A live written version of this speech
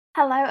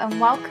Hello and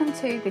welcome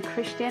to the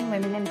Christian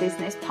Women in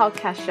Business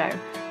podcast show.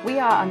 We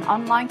are an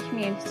online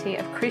community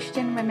of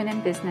Christian women in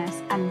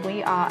business and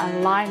we are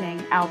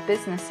aligning our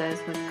businesses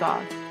with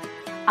God.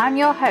 I'm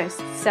your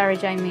host, Sarah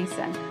Jane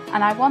Meeson,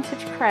 and I wanted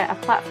to create a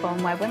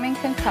platform where women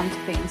can come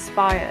to be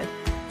inspired,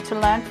 to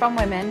learn from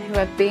women who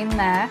have been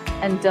there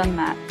and done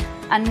that,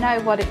 and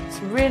know what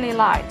it's really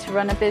like to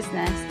run a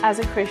business as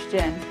a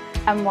Christian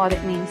and what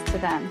it means to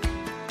them.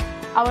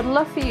 I would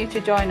love for you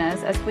to join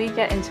us as we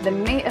get into the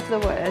meat of the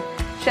word,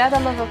 share the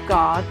love of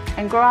God,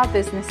 and grow our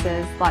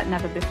businesses like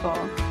never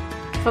before.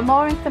 For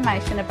more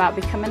information about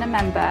becoming a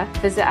member,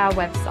 visit our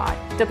website,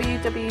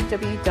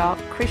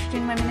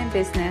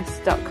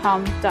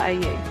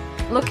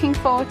 www.christianwomeninbusiness.com.au. Looking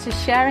forward to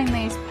sharing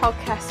these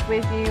podcasts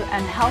with you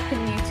and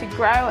helping you to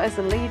grow as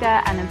a leader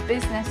and a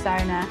business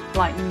owner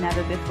like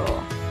never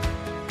before.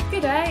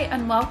 Good day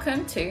and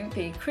welcome to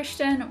the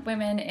Christian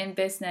Women in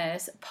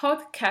Business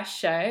podcast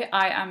show.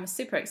 I am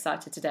super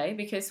excited today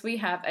because we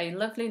have a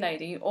lovely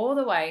lady all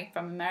the way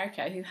from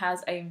America who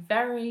has a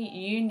very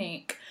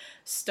unique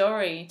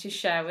story to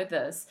share with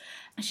us.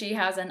 She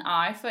has an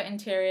eye for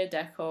interior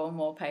decor and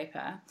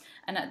wallpaper,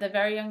 and at the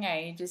very young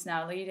age is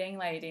now leading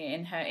lady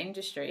in her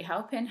industry,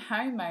 helping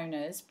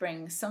homeowners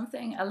bring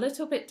something a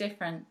little bit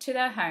different to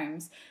their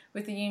homes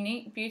with the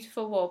unique,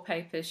 beautiful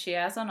wallpapers she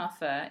has on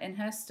offer in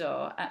her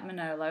store at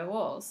Manolo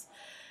Walls.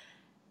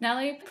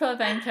 Nellie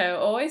Plavenko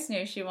always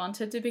knew she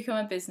wanted to become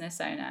a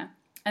business owner,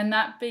 and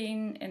that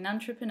being an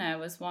entrepreneur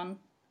was one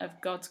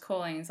of God's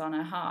callings on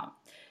her heart.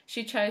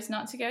 She chose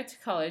not to go to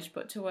college,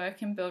 but to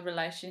work and build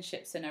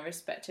relationships in her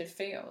respective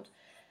field.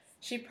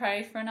 She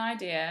prayed for an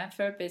idea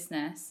for a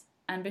business,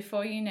 and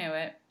before you knew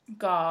it,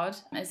 God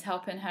is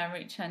helping her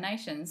reach her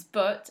nations.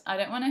 But I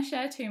don't want to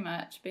share too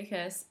much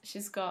because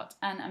she's got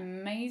an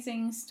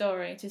amazing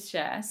story to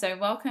share. So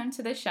welcome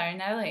to the show,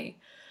 Nellie.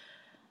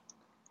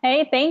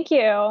 Hey, thank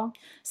you.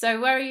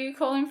 So where are you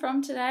calling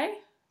from today?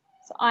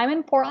 So I'm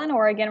in Portland,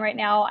 Oregon right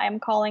now. I'm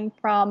calling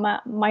from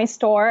my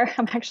store.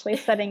 I'm actually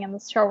sitting in the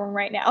showroom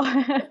right now.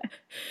 And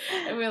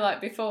we were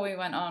like, before we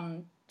went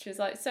on, she was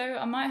like, so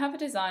I might have a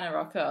designer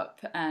rock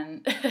up,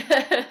 and so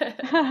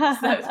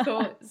it's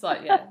cool. It's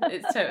like, yeah,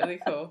 it's totally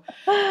cool.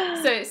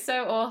 So it's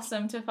so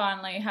awesome to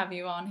finally have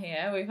you on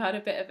here. We've had a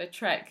bit of a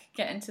trek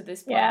getting to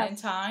this point in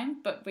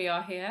time, but we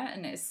are here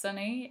and it's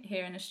sunny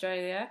here in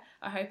Australia.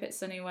 I hope it's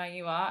sunny where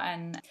you are,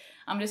 and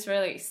I'm just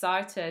really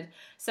excited.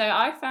 So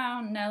I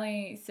found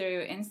Nellie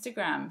through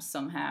Instagram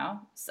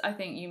somehow. I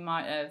think you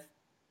might have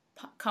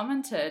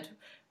commented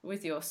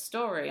with your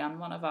story on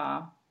one of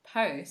our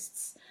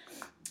posts.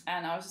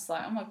 And I was just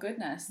like, oh my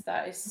goodness,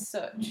 that is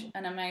such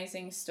an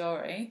amazing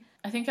story.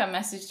 I think I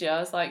messaged you. I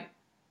was like,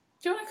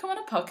 do you want to come on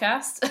a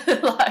podcast?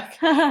 Like,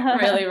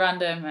 really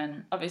random.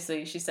 And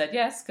obviously she said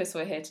yes, because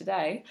we're here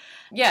today.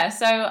 Yeah,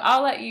 so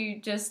I'll let you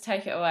just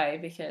take it away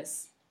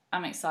because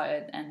I'm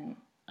excited. And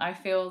I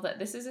feel that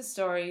this is a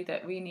story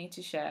that we need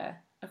to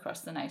share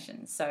across the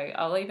nation. So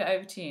I'll leave it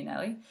over to you,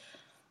 Nellie.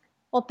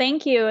 Well,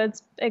 thank you.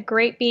 It's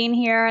great being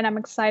here, and I'm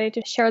excited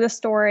to share the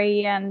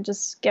story and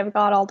just give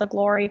God all the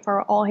glory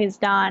for all He's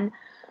done.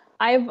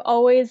 I've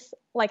always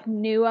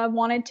knew I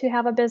wanted to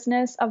have a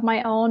business of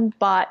my own,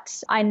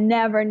 but I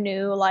never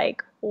knew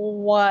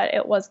what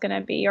it was going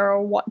to be or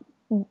what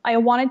I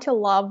wanted to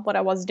love what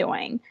I was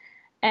doing.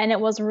 And it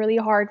was really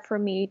hard for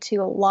me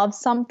to love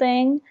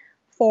something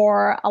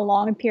for a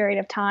long period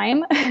of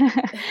time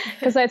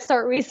because I'd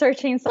start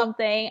researching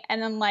something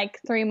and then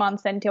 3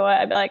 months into it,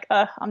 I'd be like,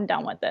 I'm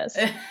done with this.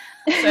 So know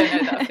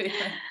that feeling.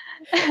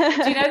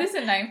 Do you know there's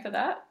a name for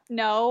that?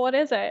 No, what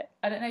is it?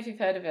 I don't know if you've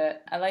heard of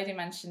it. A lady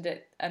mentioned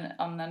it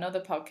on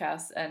another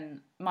podcast,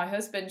 and my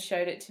husband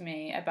showed it to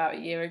me about a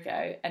year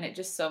ago, and it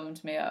just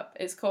summed me up.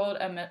 It's called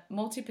a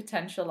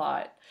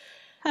multi-potentialite.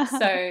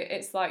 So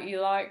it's like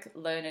you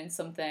learning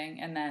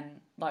something, and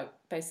then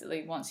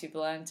basically once you've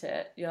learned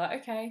it, you're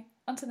like, okay,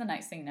 on to the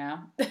next thing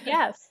now.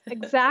 Yes,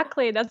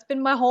 exactly. That's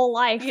been my whole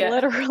life,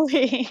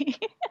 literally.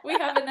 We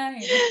have a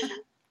name.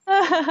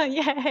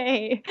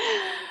 Yay.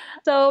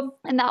 So,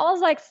 and that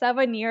was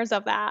 7 years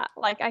of that.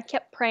 I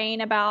kept praying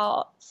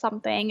about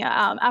something.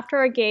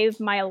 After I gave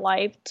my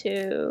life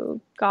to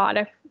God,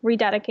 I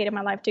rededicated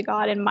my life to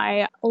God in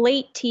my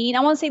late teen. I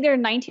want to say they're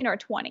 19 or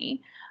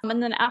 20.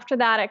 And then after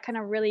that, I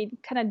really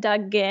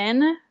dug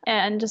in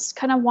and just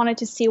kind of wanted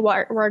to see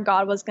where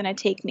God was going to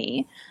take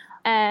me.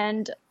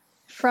 And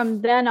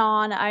from then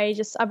on,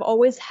 I've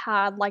always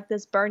had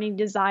this burning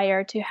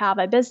desire to have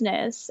a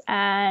business.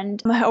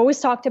 And I always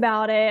talked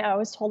about it. I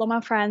always told all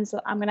my friends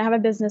that I'm going to have a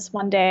business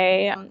one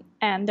day.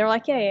 And they're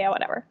like, yeah,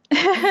 whatever.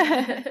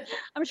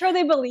 I'm sure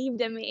they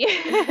believed in me.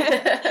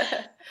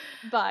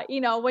 But,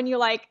 when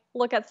you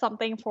look at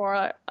something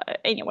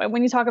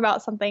when you talk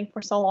about something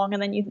for so long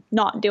and then you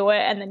not do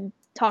it and then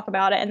talk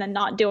about it and then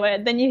not do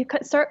it, then you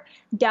could start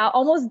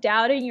almost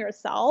doubting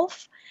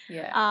yourself.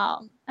 Yeah.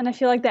 And I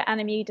feel like the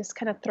enemy just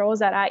kind of throws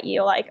that at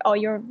you, oh,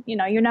 you're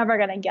never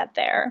going to get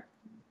there.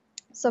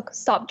 So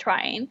stop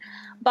trying.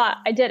 But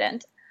I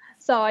didn't.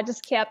 So I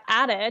just kept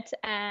at it.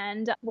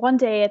 And one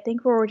day, I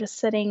think we were just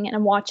sitting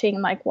and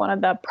watching like one of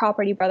the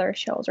Property Brothers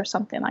shows or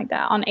something like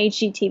that on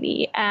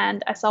HGTV.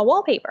 And I saw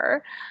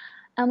wallpaper.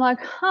 I'm like,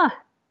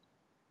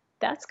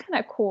 that's kind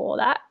of cool.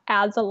 That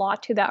adds a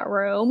lot to that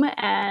room.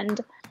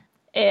 And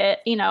it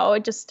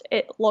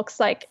looks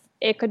like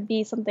it could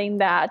be something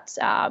that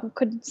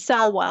could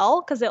sell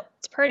well because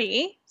it's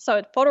pretty. So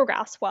it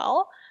photographs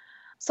well.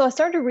 So I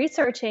started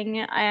researching,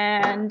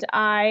 and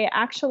I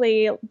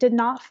actually did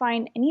not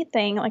find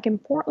anything like in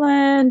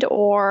Portland,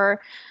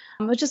 or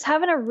I was just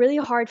having a really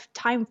hard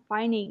time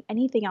finding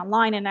anything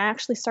online. And I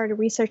actually started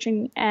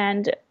researching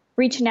and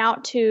reaching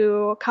out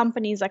to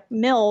companies like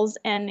Mills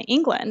in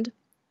England.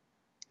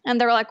 And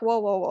they're like,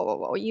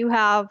 whoa. You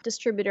have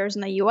distributors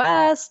in the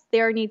US.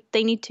 They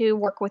need to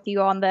work with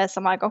you on this.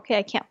 I'm like, okay,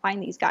 I can't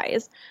find these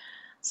guys.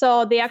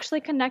 So they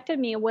actually connected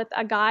me with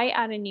a guy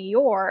out in New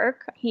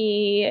York.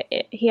 He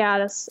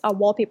has a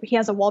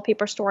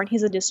wallpaper store, and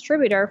he's a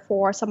distributor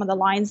for some of the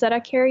lines that I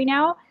carry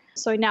now.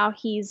 So now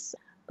he's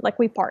like,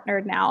 we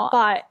partnered now.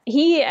 But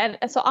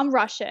so I'm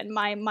Russian.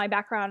 My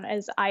background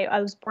is I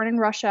was born in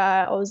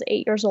Russia. I was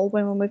 8 years old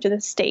when we moved to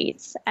the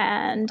States,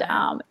 and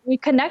we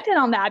connected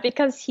on that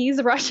because he's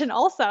Russian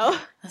also.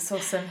 That's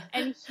awesome.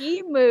 And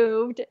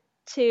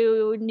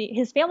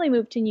his family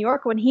moved to New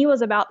York when he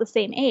was about the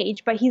same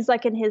age, but he's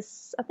like I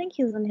think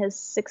he's in his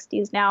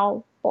 60s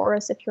now.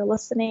 Boris, if you're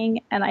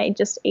listening, and I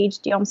just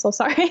aged you, I'm so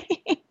sorry.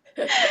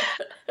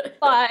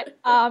 But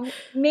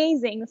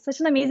amazing,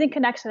 such an amazing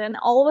connection. And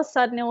all of a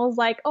sudden it was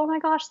like, oh my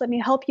gosh, let me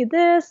help you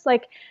this.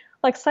 Like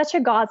such a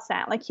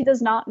godsend. Like, he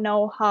does not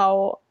know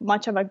how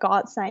much of a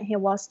godsend he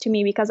was to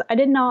me, because I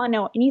did not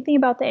know anything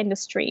about the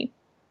industry.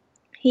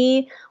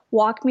 He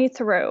walked me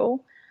through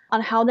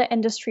on how the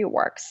industry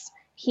works.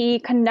 He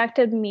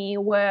connected me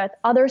with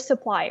other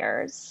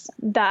suppliers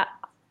that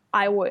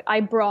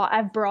I've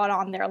brought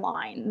on their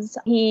lines.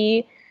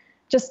 He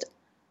just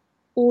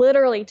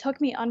literally took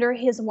me under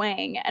his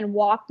wing and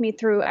walked me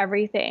through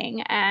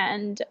everything.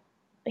 And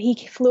he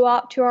flew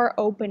out to our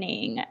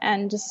opening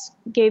and just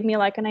gave me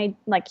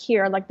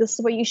this is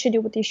what you should do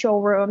with your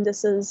showroom.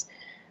 This is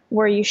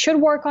where you should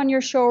work on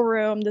your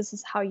showroom. This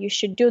is how you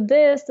should do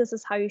this. This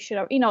is how you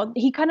should,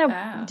 he kind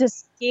of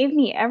just gave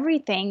me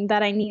everything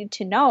that I needed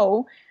to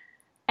know.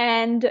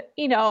 And,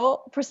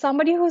 for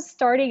somebody who's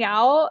starting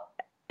out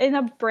in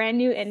a brand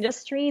new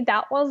industry,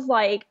 that was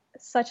like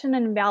such an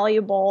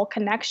invaluable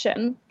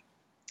connection,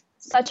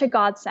 such a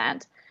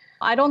godsend.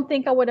 I don't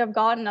think I would have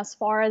gotten as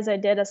far as I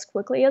did as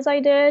quickly as I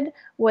did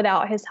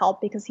without his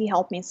help, because he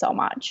helped me so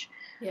much.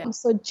 Yeah.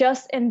 So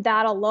just in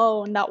that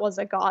alone, that was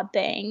a God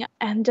thing.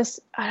 And just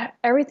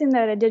everything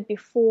that I did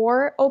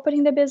before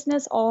opening the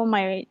business, all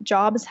my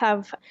jobs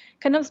have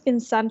kind of been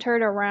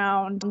centered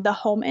around the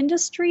home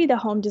industry, the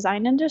home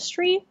design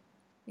industry.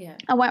 Yeah.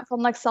 I went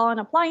from selling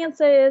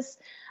appliances,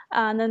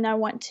 and then I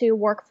went to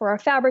work for a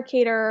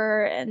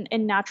fabricator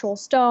in natural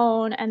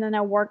stone. And then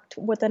I worked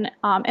with an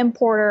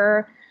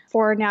importer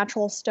for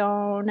natural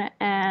stone,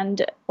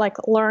 and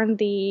learned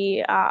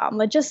the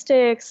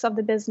logistics of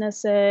the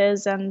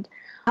businesses and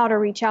how to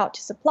reach out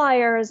to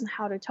suppliers and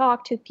how to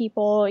talk to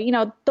people,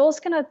 those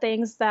kind of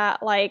things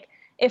that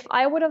if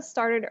I would have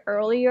started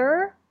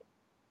earlier,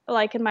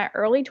 in my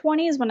early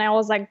 20s, when I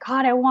was like,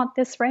 God, I want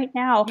this right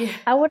now,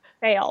 I would have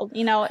failed.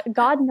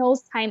 God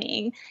knows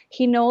timing.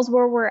 He knows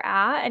where we're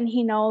at, and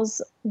he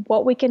knows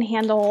what we can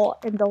handle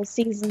in those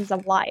seasons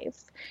of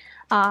life.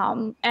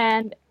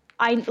 And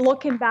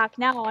looking back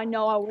now, I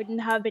know I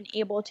wouldn't have been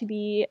able to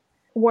be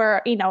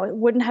where,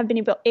 wouldn't have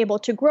been able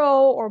to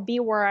grow or be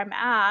where I'm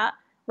at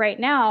right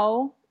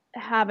now,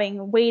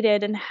 having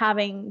waited and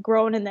having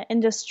grown in the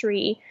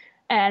industry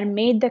and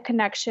made the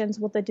connections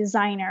with the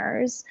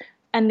designers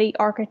and the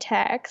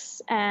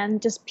architects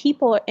and just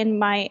people in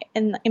my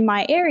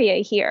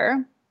area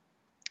here,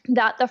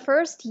 that the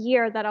first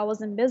year that I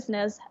was in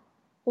business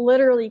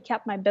literally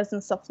kept my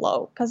business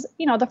afloat. Because,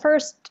 the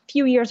first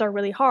few years are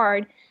really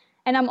hard.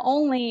 And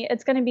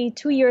it's going to be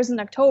 2 years in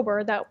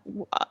October that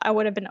I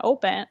would have been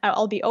open.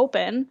 I'll be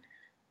open.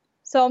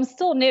 So I'm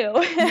still new.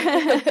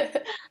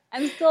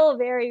 I'm still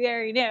very,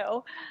 very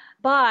new.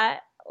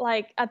 But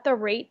at the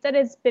rate that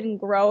it's been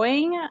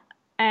growing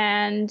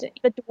and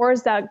the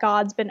doors that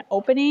God's been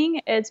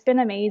opening, it's been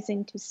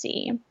amazing to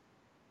see.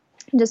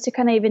 Just to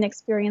kind of even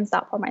experience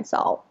that for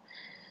myself.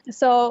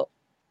 So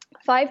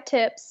 5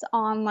 tips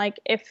on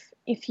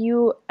if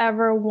you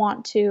ever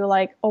want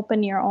to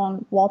open your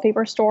own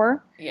wallpaper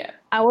store. Yeah.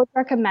 I would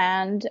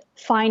recommend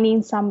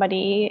finding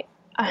somebody.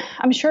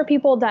 I'm sure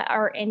people that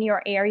are in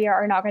your area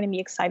are not going to be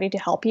excited to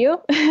help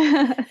you,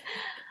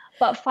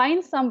 but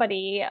find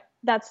somebody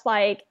that's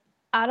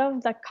out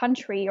of the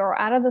country or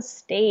out of the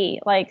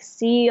state,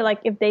 see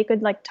if they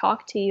could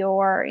talk to you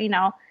or,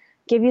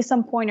 give you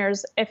some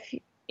pointers. If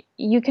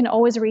you can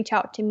always reach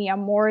out to me,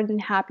 I'm more than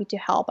happy to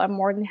help. I'm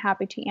more than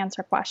happy to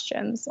answer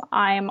questions.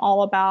 I am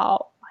all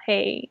about,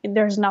 hey,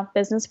 there's enough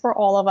business for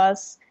all of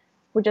us.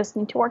 We just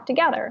need to work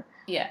together.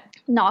 Yeah.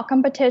 Not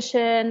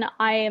competition.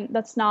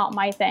 That's not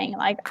my thing.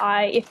 Like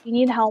if you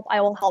need help,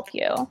 I will help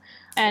you,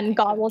 and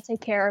God will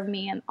take care of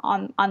me and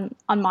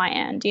on my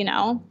end, you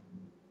know.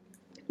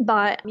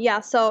 But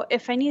yeah, so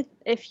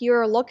if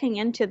you're looking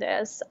into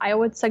this, I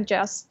would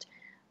suggest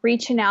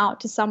reaching out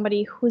to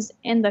somebody who's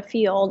in the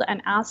field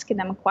and asking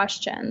them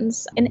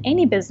questions in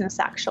any business.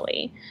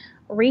 Actually,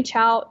 reach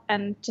out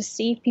and just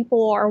see if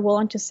people are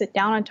willing to sit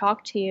down and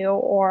talk to you,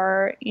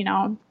 or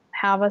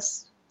have a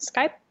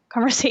Skype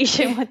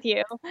conversation with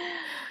you.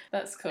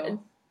 That's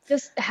cool.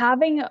 Just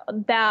having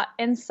that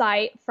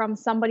insight from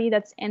somebody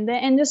that's in the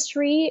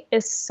industry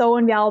is so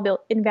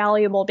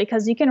invaluable,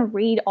 because you can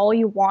read all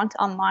you want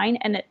online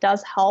and it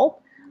does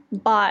help,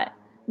 but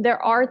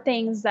there are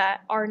things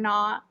that are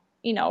not,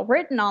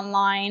 written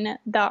online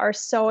that are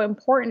so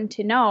important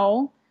to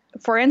know.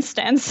 For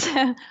instance,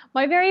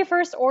 my very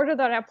first order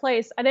that I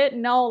placed, I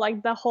didn't know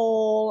like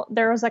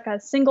there was like a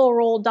single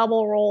roll,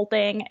 double roll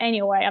thing.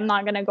 Anyway, I'm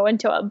not going to go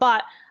into it,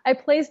 but I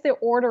placed the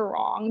order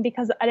wrong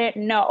because I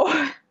didn't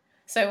know.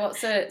 So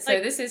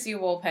this is your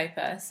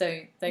wallpaper. So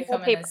they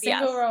come in a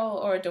single roll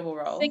or a double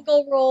roll?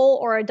 Single roll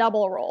or a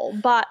double roll.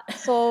 But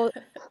so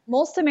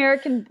most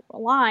American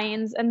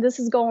lines, and this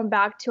is going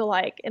back to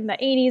like in the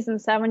 80s and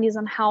 70s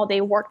and how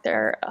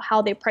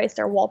they price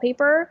their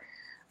wallpaper.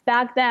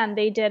 Back then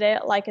they did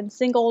it like in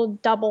single,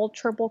 double,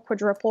 triple,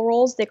 quadruple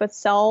rolls. They could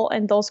sell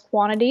in those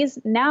quantities.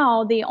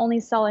 Now they only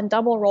sell in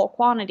double roll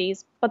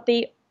quantities, but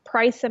they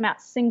price them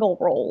at single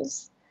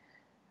rolls.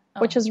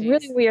 Which is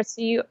really weird.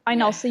 So you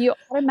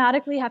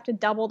automatically have to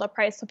double the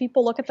price. So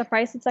people look at the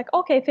price, it's like,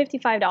 okay,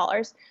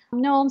 $55.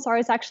 No, I'm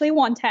sorry, it's actually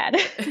 $110.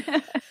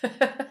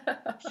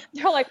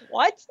 They're like,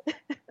 what?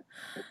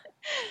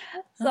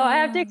 So I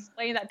have to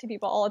explain that to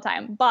people all the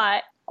time.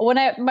 But when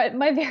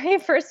my very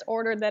first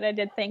order that I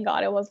did, thank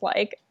God, it was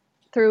like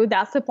through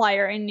that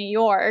supplier in New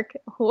York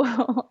who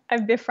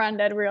I've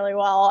befriended really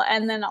well.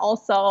 And then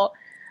also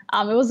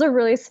it was a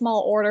really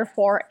small order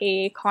for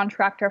a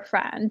contractor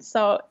friend.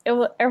 So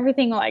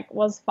everything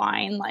was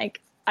fine. Like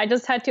I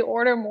just had to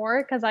order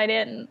more because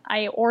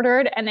I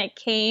ordered and it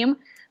came.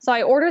 So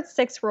I ordered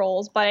 6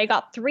 rolls, but I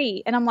got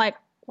 3. And I'm like,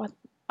 what?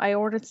 I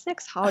ordered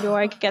 6. How do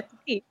I get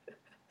 3?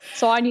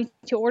 So I need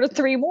to order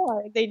 3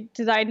 more.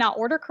 Did I not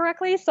order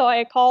correctly? So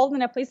I called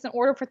and I placed an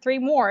order for 3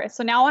 more.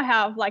 So now I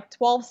have like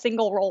 12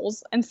 single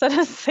rolls instead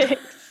of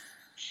 6.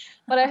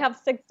 But I have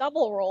 6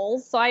 double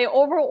rolls, so I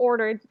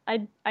over-ordered.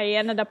 I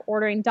ended up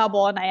ordering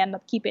double, and I ended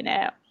up keeping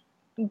it.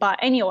 But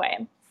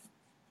anyway,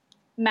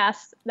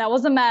 mess. That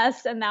was a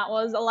mess, and that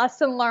was a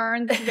lesson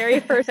learned. The very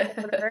first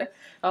order.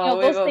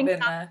 We've all been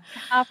there.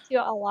 Have to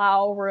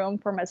allow room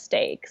for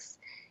mistakes.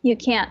 You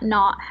can't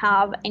not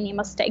have any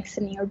mistakes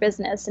in your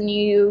business, and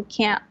you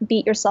can't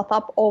beat yourself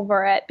up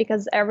over it,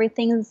 because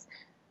everything's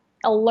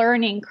a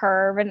learning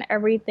curve, and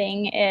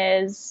everything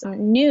is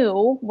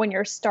new when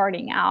you're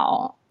starting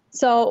out.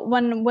 So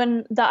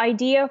when the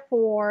idea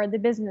for the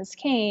business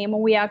came,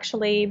 we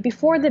actually,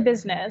 before the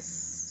business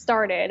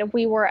started,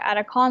 we were at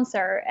a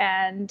concert,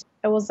 and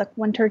it was a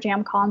Winter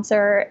Jam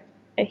concert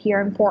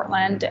here in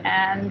Portland,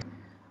 and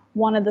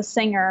one of the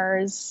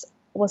singers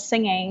was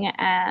singing,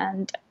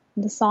 and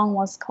the song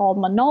was called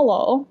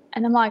Manolo.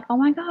 And I'm like, oh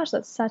my gosh,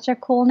 that's such a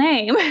cool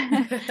name.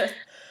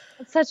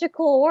 It's such a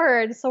cool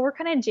word. So we're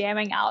kind of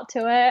jamming out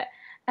to it.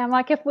 And I'm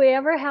like, if we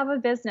ever have a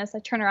business, I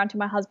turn around to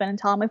my husband and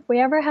tell him, if we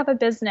ever have a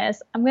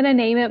business, I'm going to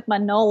name it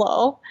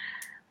Manolo.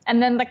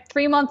 And then like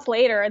 3 months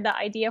later, the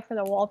idea for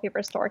the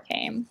wallpaper store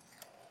came.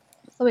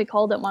 So we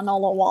called it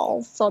Manolo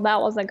Walls. So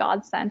that was a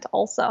godsend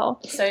also.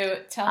 So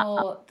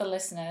tell the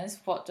listeners,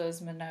 what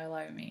does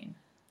Manolo mean?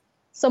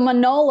 So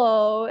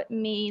Manolo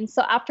means,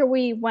 so after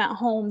we went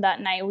home that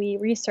night, we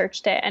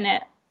researched it, and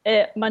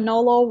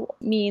Manolo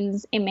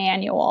means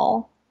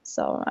Emmanuel.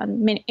 So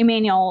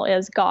Emmanuel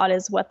is God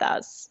is with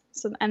us.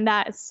 So, and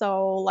that is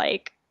so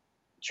like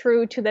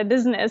true to the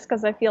business,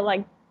 because I feel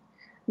like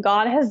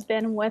God has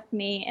been with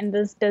me in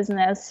this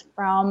business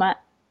from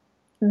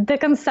the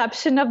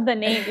conception of the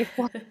name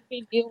before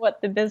we knew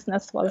what the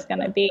business was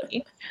going to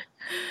be.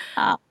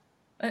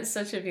 It's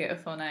such a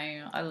beautiful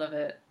name. I love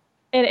it.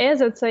 It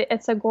is.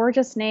 It's a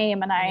gorgeous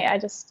name, and I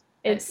just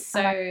it's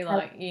so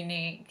like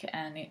unique,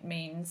 and it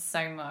means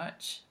so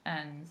much.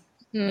 And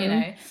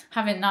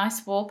having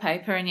nice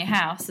wallpaper in your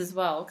house as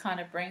well kind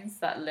of brings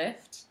that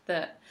lift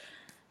that,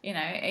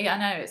 I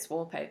know it's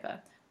wallpaper,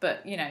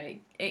 but,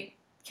 it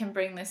can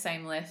bring the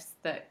same lift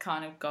that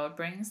kind of God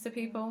brings to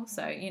people.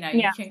 So, you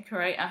can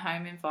create a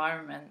home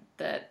environment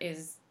that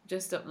is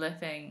just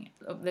uplifting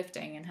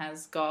and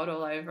has God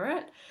all over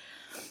it.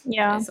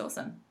 Yeah. It's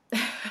awesome.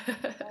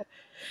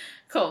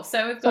 Cool.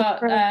 So we've got,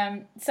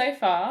 so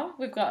far,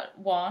 we've got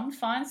 1,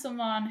 find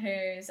someone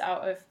who's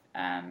out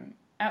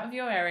of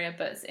your area,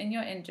 but it's in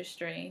your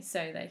industry,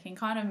 so they can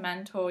kind of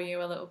mentor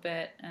you a little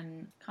bit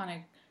and kind of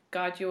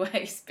guide your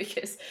ways,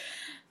 because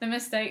the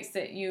mistakes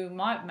that you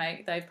might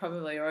make, they've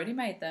probably already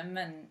made them,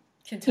 and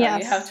can tell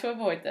you how Yes. to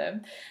avoid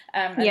them.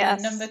 And then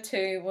Yes. number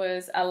 2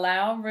 was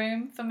allow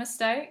room for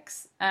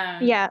mistakes.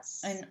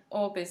 Yes. In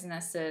all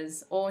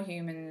businesses, all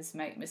humans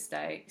make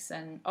mistakes.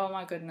 And oh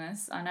my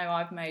goodness, I know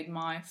I've made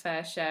my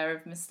fair share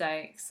of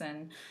mistakes,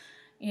 and,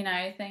 you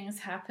know, things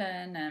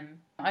happen. And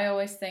I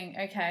always think,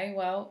 okay,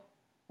 well,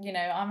 you know,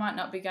 I might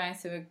not be going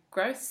through a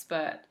growth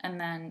spurt,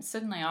 and then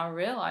suddenly I'll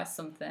realize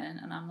something,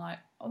 and I'm like,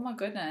 oh my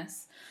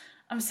goodness,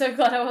 I'm so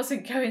glad I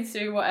wasn't going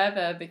through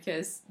whatever,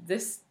 because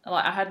this,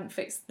 like, I hadn't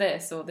fixed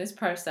this, or this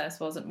process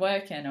wasn't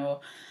working,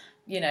 or,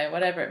 you know,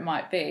 whatever it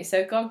might be.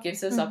 So God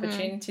gives us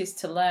opportunities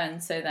to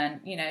learn. So then,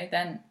 you know,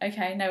 then,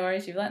 okay, no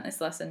worries, you've learnt this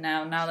lesson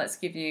now. Now let's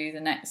give you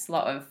the next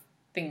lot of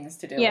things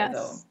to deal with,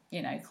 or,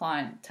 you know,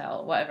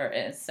 clientele, whatever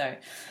it is. So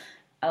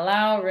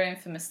allow room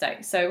for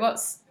mistakes. So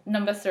what's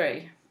number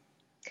 3?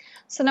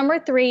 So number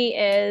 3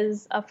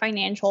 is a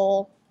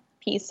financial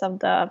piece of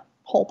the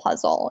whole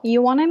puzzle.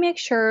 You want to make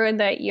sure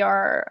that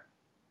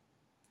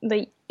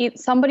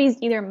somebody's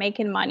either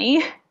making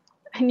money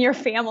in your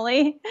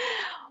family,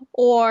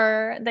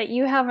 or that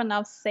you have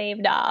enough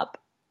saved up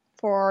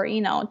for,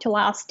 you know, to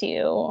last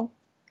you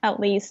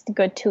at least a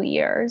good 2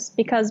 years,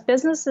 because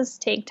businesses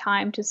take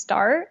time to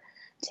start,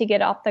 to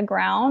get off the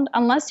ground,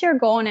 unless you're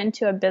going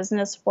into a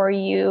business where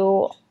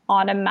you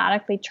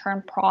automatically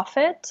turn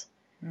profit.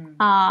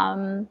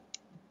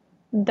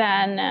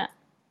 Then,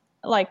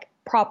 like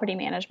property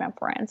management,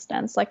 for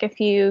instance, like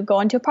if you go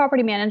into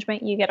property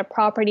management, you get a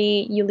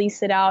property, you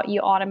lease it out, you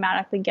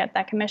automatically get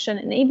that commission.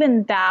 And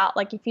even that,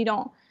 like if you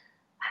don't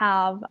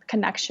have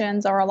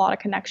connections or a lot of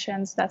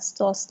connections, that's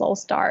still a slow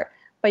start,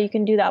 but you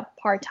can do that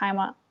part-time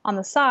on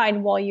the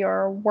side while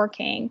you're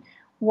working.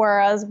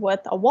 Whereas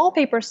with a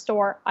wallpaper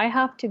store, I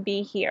have to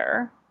be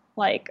here.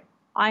 Like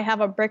I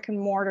have a brick and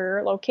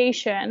mortar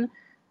location,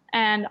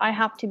 and I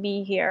have to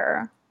be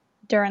here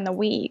during the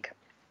week.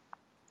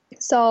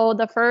 So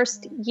the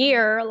first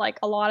year, like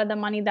a lot of the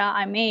money that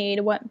I made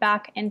went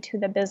back into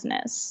the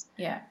business.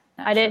 Yeah.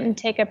 I didn't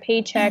take a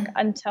paycheck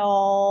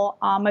until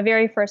my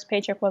very first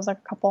paycheck was a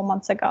couple of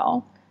months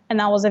ago. And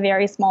that was a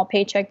very small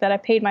paycheck that I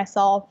paid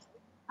myself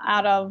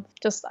out of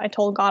just, I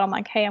told God, I'm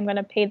like, hey, I'm going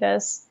to pay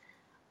this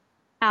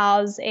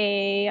as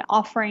a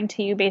offering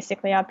to you.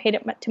 Basically, I paid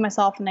it to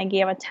myself, and I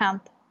gave a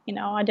 10th. You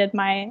know, I did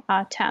my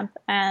 10th,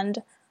 and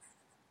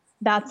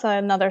that's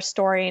another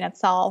story in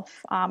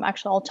itself.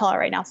 Actually, I'll tell it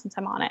right now since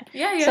I'm on it.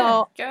 Yeah.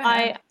 So Go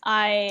ahead.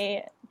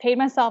 I paid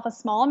myself a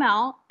small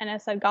amount, and I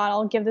said, God,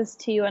 I'll give this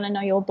to you, and I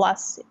know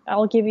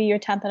I'll give you your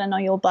 10th, and I know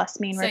you'll bless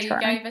me in return. So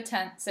you gave a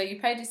 10th. So you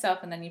paid yourself,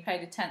 and then you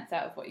paid a 10th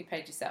out of what you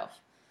paid yourself.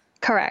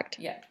 Correct.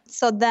 Yeah.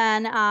 So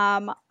then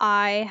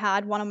I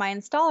had one of my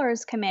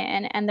installers come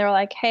in, and they're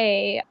like,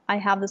 hey, I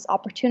have this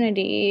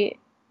opportunity.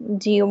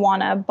 Do you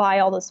want to buy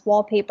all this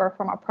wallpaper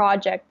from a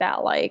project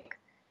that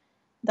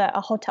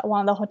one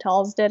of the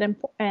hotels did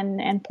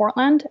in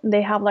Portland?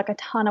 They have like a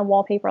ton of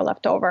wallpaper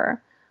left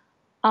over.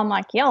 I'm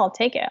like, yeah, I'll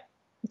take it.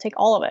 I'll take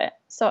all of it.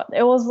 So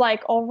it was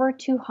like over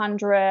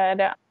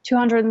 200,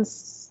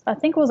 I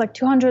think it was like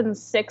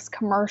 206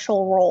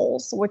 commercial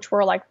rolls, which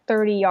were like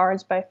 30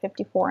 yards by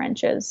 54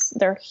 inches.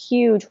 They're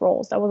huge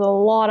rolls. That was a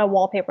lot of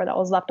wallpaper that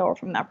was left over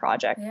from that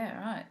project. Yeah,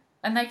 right.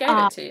 And they gave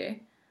it to you?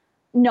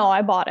 No,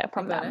 I bought it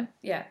from them.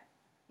 Yeah.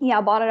 Yeah,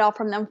 I bought it all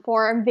from them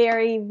for a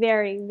very,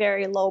 very,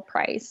 very low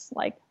price,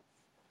 like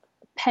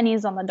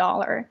pennies on the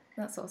dollar.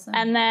 That's awesome.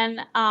 And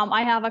then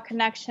I have a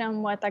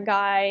connection with a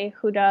guy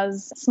who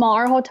does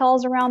smaller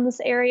hotels around this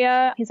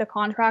area. He's a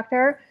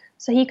contractor.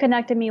 So he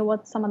connected me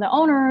with some of the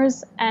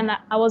owners, and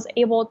I was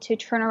able to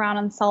turn around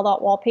and sell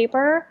that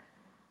wallpaper.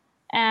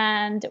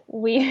 And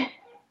we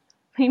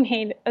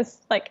made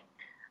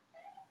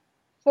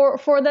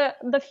for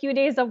the few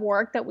days of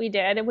work that we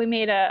did, we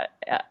made it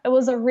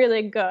was a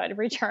really good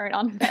return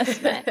on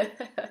investment.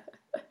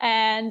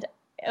 And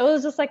it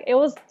was just like, it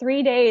was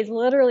 3 days,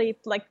 literally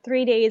like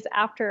 3 days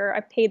after I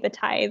paid the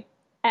tithe.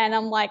 And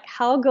I'm like,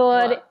 how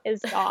good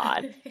is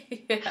God?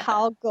 Yeah.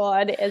 How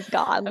good is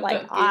God?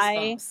 Like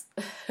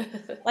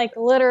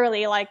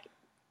literally, like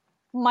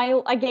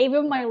I gave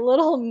him my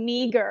little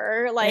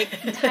meager, like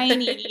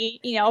tiny,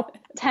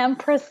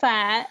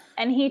 10%,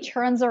 and he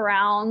turns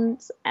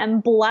around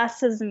and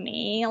blesses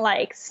me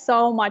like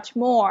so much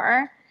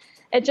more.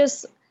 It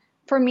just,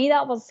 for me,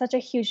 that was such a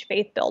huge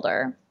faith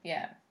builder.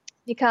 Yeah.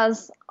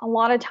 Because a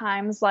lot of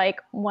times,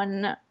 like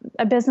when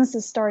a business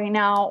is starting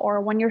out,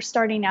 or when you're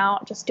starting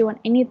out just doing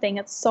anything,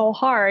 it's so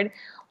hard.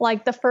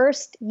 Like the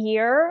first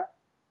year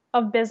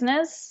of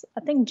business,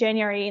 I think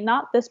January,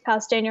 not this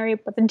past January,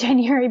 but the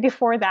January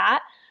before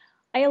that,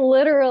 I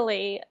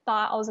literally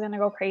thought I was going to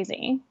go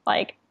crazy.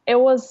 Like I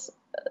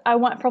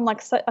went from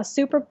like a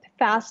super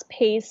fast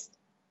paced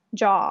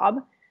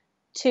job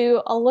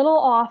to a little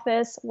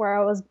office where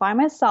I was by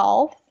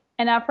myself.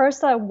 And at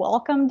first I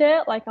welcomed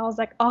it. Like I was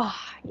like, oh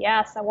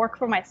yes, I work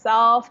for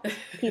myself,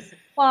 peace and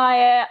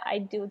quiet. I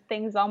do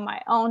things on my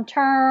own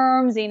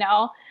terms,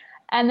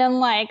 And then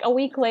like a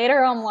week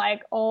later, I'm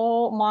like,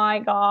 oh my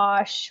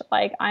gosh,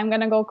 like I'm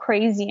going to go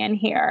crazy in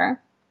here.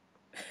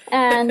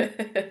 And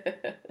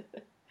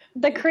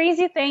the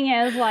crazy thing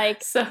is,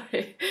 like,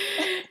 sorry,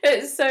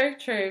 It's so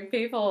true.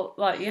 People,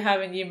 like, you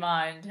have in your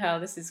mind how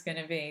this is going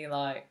to be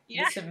like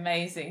this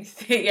amazing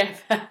thing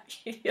ever.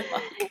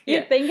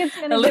 You think it's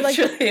going to be like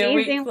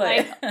amazing,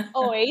 like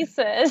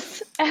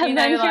oasis, and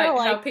then like you're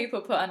like, how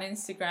people put on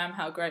Instagram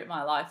how great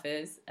my life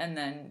is, and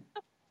then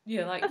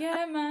you're like,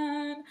 yeah,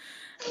 man,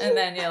 and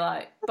then you're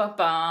like,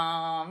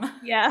 ba-bam.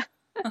 Yeah.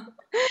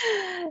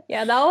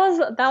 Yeah,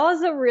 that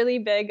was a really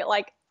big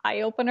like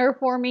eye opener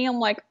for me. I'm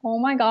like, oh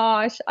my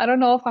gosh, I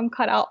don't know if I'm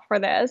cut out for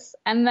this.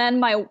 And then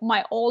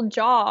my old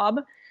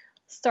job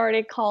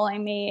started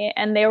calling me,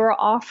 and they were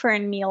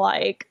offering me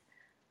like,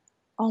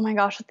 oh my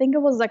gosh, I think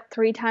it was like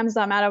 3 times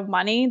the amount of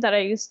money that I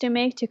used to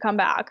make to come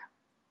back.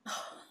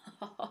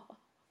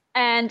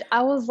 And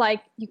I was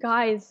like, you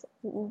guys,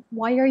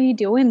 why are you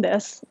doing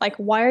this? Like,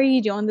 why are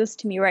you doing this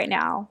to me right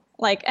now?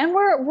 Like, and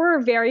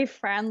we're very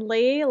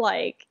friendly.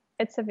 Like,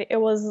 it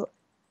was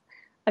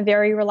a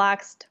very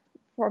relaxed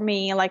for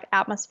me, like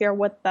atmosphere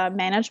with the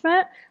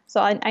management.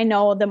 So I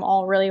know them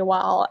all really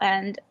well.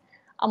 And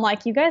I'm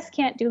like, you guys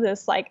can't do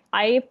this. Like,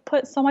 I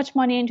put so much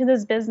money into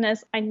this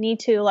business. I need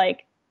to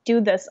like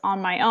do this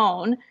on my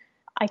own.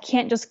 I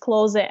can't just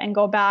close it and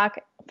go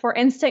back for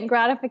instant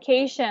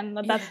gratification.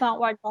 That's not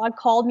what God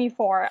called me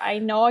for. I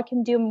know I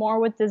can do more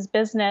with this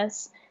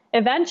business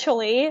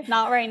eventually,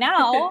 not right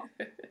now,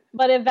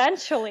 but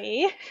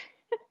eventually.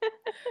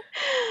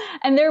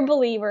 And they're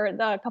believers.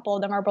 A couple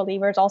of them are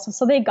believers also.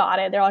 So they got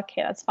it. They're like,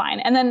 okay, that's fine.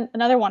 And then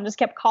another one just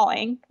kept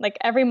calling like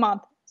every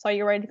month. So are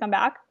you ready to come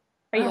back?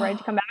 Are you ready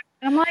to come back?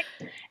 And I'm like,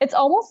 it's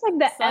almost like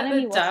the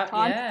enemy was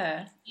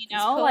taunting, you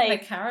know,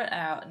 like the carrot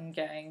out and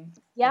going,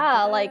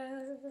 yeah, like,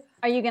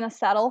 are you going to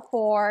settle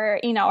for,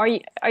 you know, are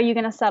you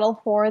going to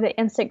settle for the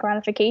instant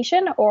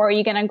gratification, or are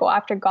you going to go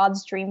after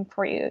God's dream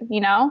for you,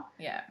 you know?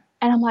 Yeah.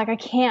 And I'm like, I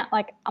can't,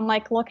 like, I'm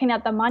like looking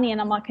at the money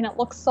and I'm like, and it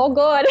looks so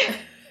good.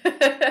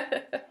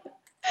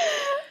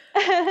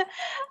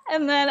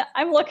 And then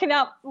I'm looking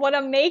at what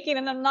I'm making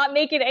and I'm not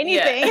making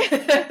anything.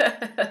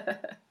 Yeah.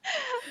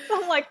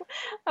 So I'm like,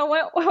 I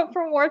went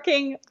from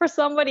working for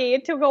somebody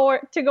to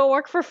go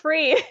work for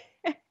free.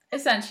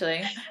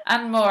 Essentially,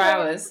 and more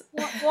hours.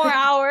 More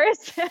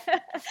hours.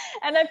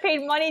 And I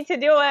paid money to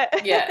do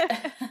it.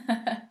 Yeah.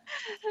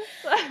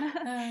 So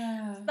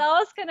that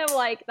was kind of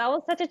like, that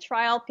was such a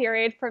trial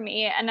period for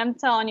me. And I'm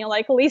telling you,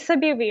 like, Lisa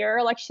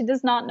Bevere, like, she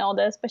does not know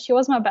this, but she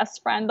was my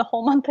best friend the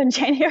whole month of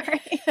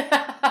January.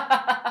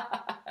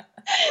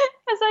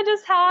 Because I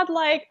just had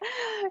like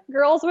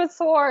Girls with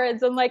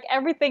Swords and like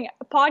everything,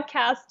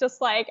 podcast, just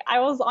like I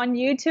was on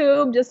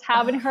YouTube, just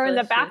having her in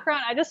the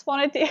background. I just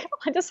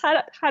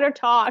had her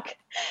talk.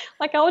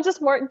 Like I would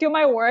just do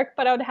my work,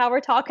 but I would have her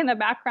talk in the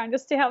background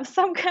just to have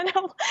some kind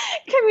of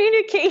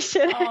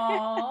communication.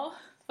 Oh,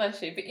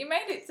 bless you. But you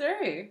made it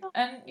through.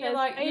 And you're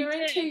you're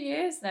in 2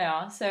 years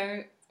now.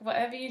 So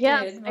whatever you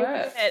did worked.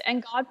 I did.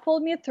 And God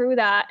pulled me through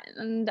that.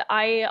 And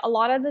a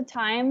lot of the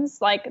times,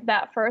 like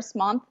that first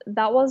month,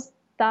 that was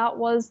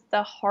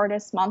the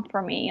hardest month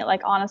for me.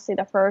 Like honestly,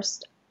 the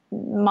first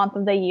month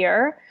of the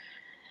year,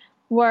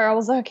 where I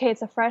was like, okay,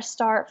 it's a fresh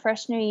start,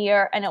 fresh new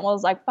year, and it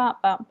was like,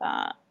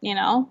 you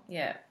know?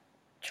 Yeah.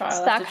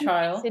 Trial after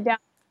trial. Sit down,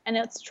 and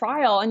it's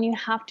trial, and you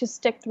have to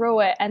stick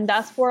through it. And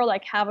that's where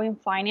like having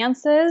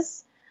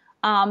finances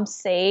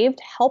saved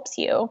helps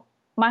you.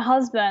 My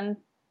husband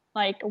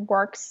like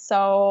works,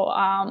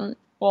 so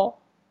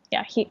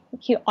yeah, he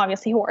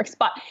obviously works,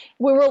 but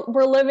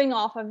we're living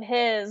off of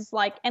his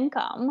like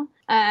income,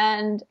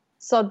 and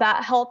so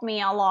that helped me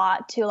a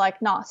lot to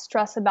like not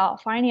stress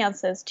about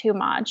finances too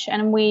much.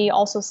 And we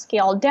also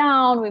scaled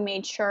down. We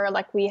made sure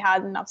like we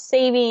had enough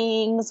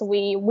savings.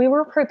 We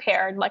were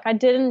prepared. Like I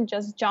didn't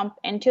just jump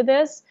into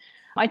this.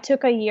 I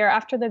took a year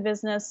after the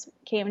business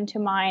came into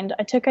mind.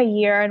 I took a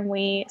year and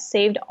we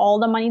saved all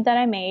the money that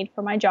I made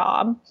for my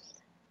job.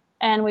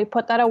 And we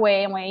put that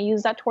away and we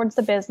used that towards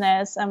the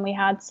business, and we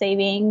had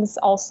savings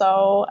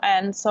also.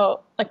 And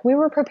so like we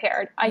were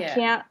prepared. I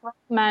can't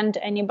recommend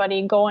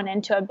anybody going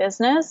into a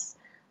business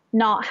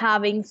not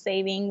having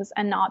savings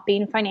and not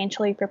being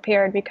financially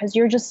prepared, because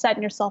you're just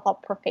setting yourself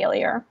up for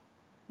failure.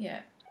 Yeah.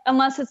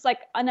 Unless it's like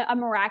a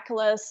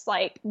miraculous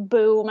like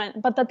boom,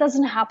 but that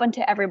doesn't happen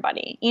to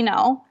everybody, you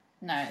know?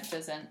 No, it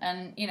doesn't.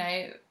 And, you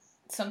know,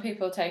 some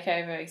people take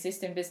over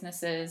existing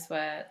businesses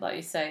where, like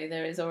you say,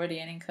 there is already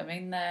an income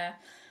in there.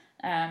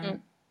 And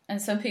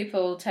some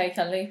people take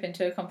a leap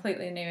into a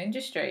completely new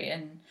industry,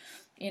 and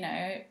you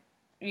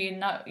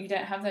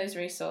don't have those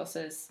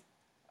resources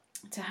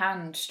to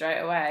hand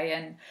straight away,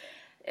 and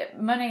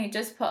money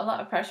does put a lot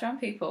of pressure on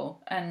people.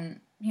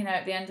 And you know,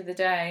 at the end of the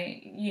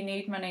day, you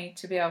need money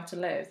to be able to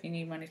live. You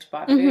need money to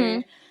buy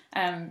food.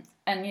 And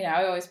you know,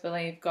 I always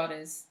believe God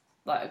is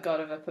like a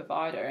God of a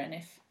provider, and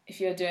if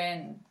you're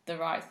doing the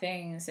right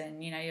things,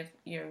 and you know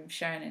you're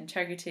showing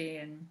integrity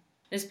and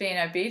just being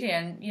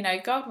obedient, you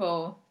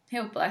know,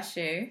 He'll bless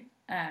you.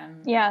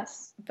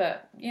 Yes.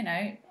 But, you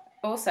know,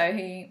 also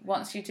He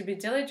wants you to be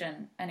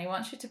diligent, and He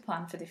wants you to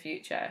plan for the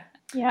future.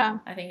 Yeah.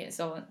 I think it's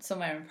all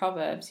somewhere in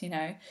Proverbs, you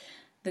know,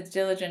 the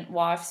diligent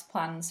wife's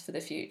plans for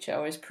the future,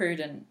 or is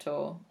prudent,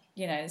 or,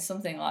 you know,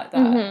 something like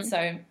that.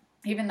 So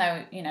even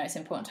though, you know, it's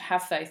important to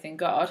have faith in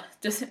God,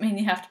 doesn't mean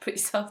you have to put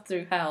yourself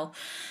through hell.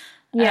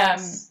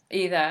 Yes.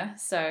 Either.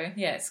 So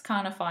yeah, it's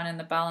kind of finding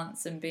the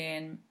balance and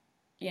being,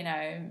 you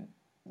know,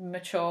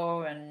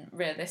 mature and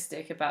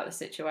realistic about the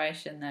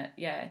situation, that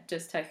yeah, it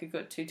does take a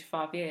good 2 to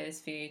 5 years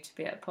for you to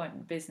be at a point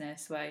in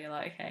business where you're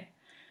like, okay,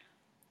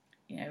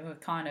 you know, we're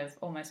kind of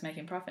almost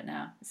making profit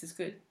now. This is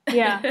good.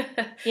 Yeah.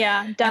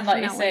 Yeah,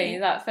 definitely. And like you say,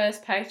 that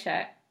first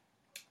paycheck,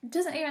 it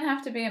doesn't even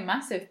have to be a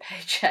massive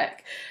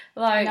paycheck.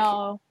 Like,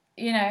 no.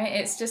 You know,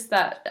 it's just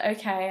that,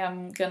 okay,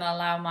 I'm going to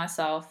allow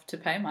myself to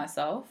pay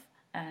myself,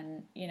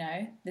 and, you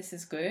know, this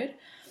is good.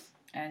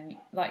 And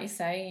like you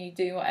say, you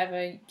do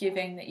whatever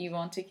giving that you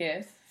want to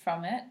give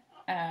from it.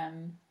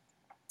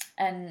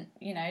 And,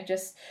 you know,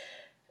 just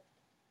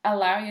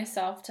allow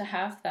yourself to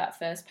have that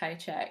first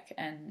paycheck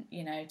and,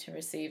 you know, to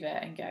receive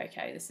it and go,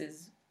 okay, this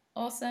is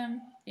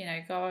awesome. You know,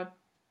 God,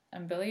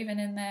 I'm believing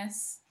in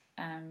this.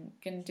 I'm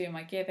going to do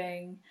my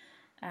giving,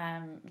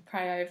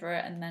 pray over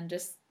it, and then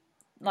just,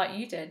 like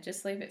you did,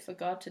 just leave it for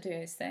God to do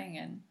his thing,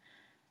 and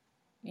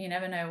you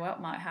never know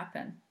what might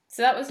happen.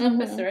 So that was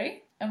number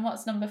 3. And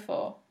what's number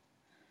 4?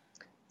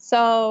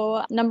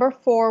 So number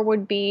 4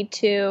 would be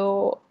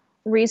to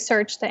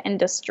research the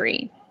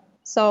industry.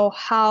 So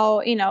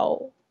how, you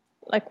know,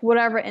 like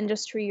whatever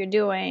industry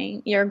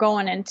you're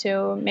going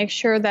into, make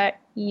sure that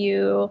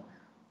you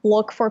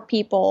look for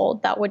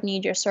people that would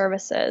need your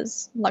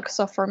services. Like,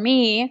 so for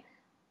me,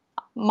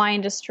 my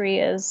industry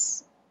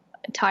is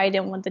tied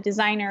in with the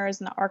designers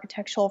and the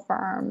architectural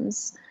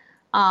firms.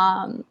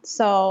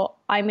 So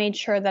I made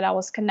sure that I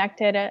was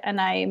connected, and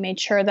I made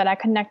sure that I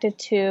connected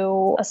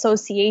to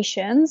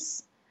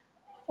associations,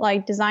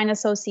 like design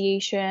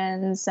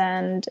associations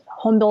and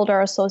home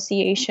builder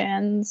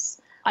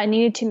associations. I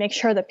needed to make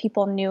sure that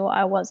people knew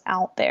I was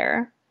out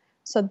there.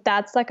 So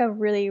that's like a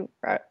really,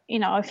 you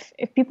know,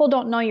 if people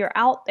don't know you're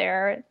out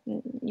there,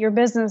 your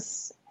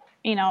business,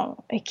 you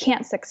know, it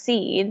can't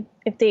succeed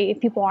if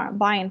people aren't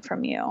buying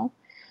from you.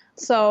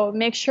 So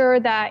make sure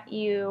that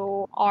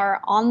you are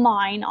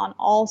online on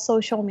all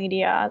social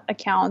media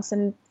accounts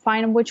and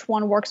find which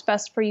one works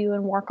best for you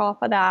and work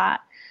off of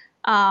that.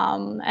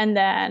 And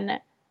then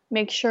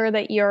make sure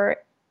that you're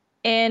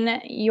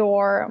in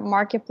your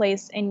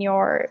marketplace, in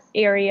your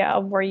area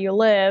of where you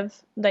live,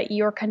 that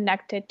you're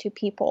connected to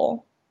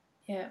people.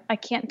 Yeah. I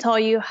can't tell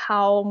you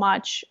how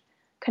much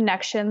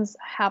connections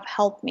have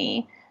helped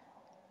me.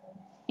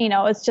 You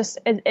know, it's just,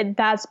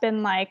 that's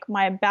been like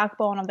my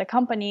backbone of the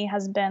company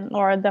has been,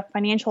 or the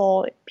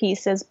financial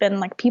piece has been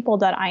like people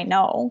that I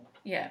know.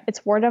 Yeah.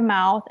 It's word of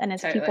mouth, and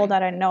it's people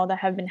that I know that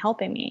have been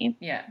helping me.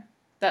 Yeah.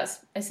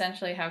 That's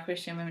essentially how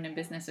Christian Women in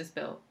Business is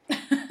built. There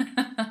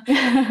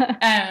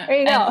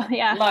you go.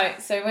 Yeah. Like,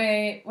 so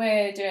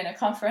we're doing a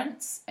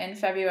conference in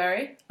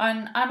February,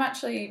 and I'm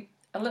actually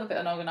a little bit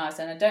unorganized,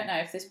 and I don't know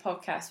if this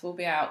podcast will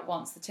be out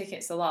once the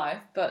tickets are live,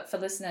 but for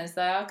listeners,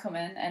 they are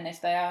coming, and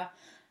if they are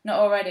not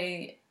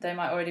already, they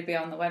might already be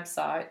on the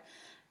website.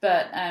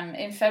 But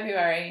in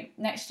February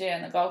next year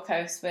in the Gold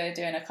Coast, we're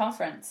doing a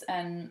conference,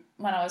 and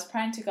when I was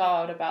praying to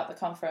God about the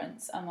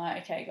conference, I'm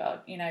like, okay,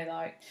 God, you know,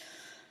 like,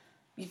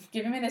 you've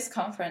given me this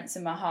conference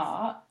in my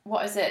heart.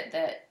 What is it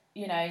that,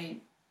 you know,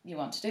 you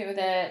want to do with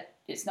it?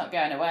 It's not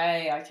going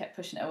away. I kept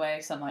pushing it away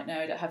because I'm like, no,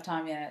 I don't have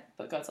time yet.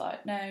 But God's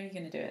like, no, you're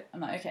going to do it. I'm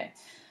like, okay.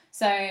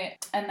 So,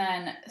 and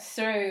then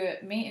through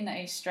meeting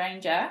a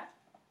stranger,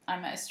 I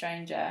met a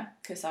stranger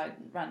because I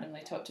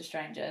randomly talk to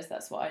strangers.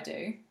 That's what I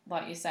do.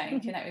 Like you're saying,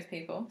 connect with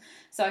people.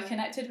 So I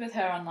connected with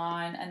her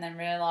online and then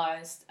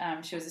realised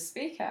she was a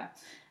speaker.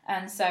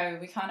 And so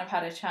we kind of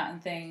had a chat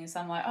and things.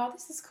 I'm like, oh,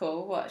 this is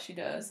cool what she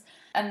does.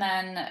 And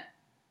then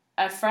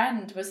another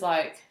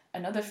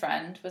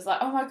friend was like,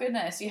 oh my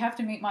goodness, you have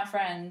to meet my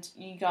friend.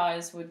 You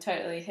guys would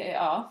totally hit it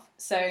off.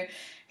 So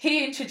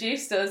he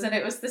introduced us, and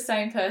it was the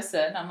same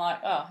person. I'm like,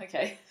 oh,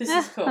 okay, this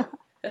is cool.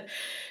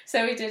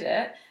 So we did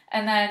it.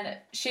 And then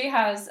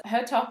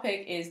her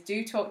topic is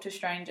do talk to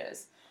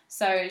strangers.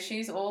 So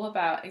she's all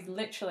about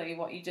literally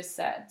what you just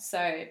said.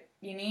 So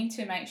you need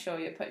to make sure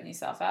you're putting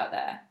yourself out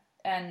there.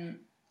 And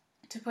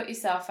to put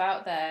yourself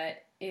out there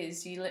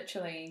is you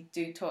literally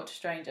do talk to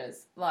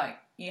strangers. Like,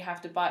 you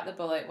have to bite the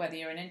bullet, whether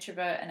you're an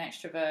introvert, an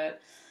extrovert,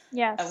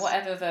 yes,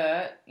 whatever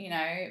vert, you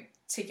know,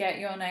 to get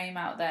your name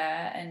out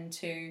there and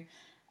to,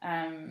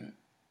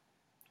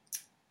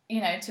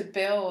 you know, to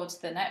build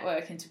the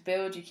network and to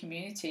build your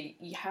community.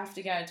 You have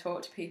to go and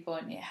talk to people,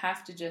 and you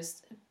have to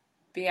just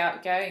be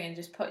outgoing and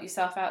just put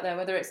yourself out there,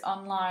 whether it's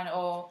online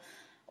or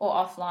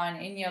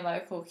offline in your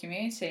local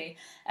community.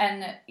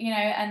 And, you know,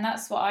 and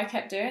that's what I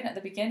kept doing at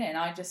the beginning.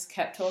 I just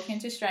kept talking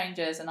to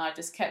strangers, and I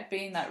just kept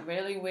being that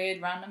really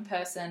weird random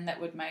person that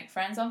would make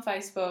friends on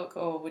Facebook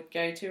or would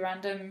go to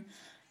random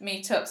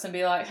meetups and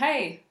be like,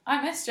 hey,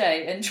 I'm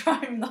SJ, and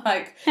try and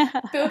like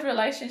build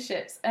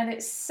relationships. And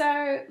it's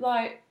so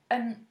like,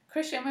 and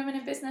Christian Women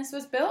in Business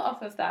was built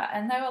off of that.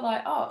 And they were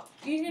like, oh,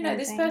 you know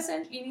this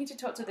person, you need to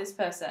talk to this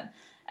person.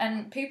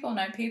 And people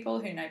know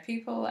people who know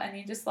people, and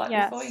you just like,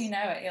 before you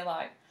know it, you're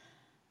like,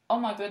 oh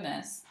my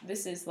goodness,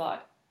 this is like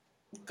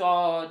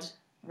God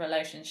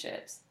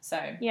relationships.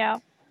 So yeah,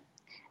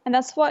 And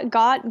that's what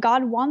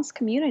God wants,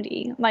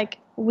 community. Like,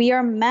 we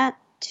are meant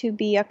to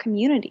be a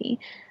community.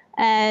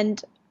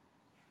 And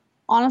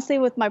honestly,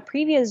 with my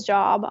previous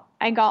job,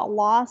 I got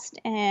lost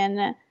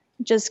in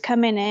just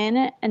coming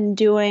in and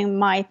doing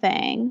my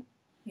thing.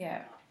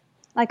 Yeah.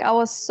 Like, I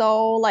was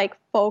so like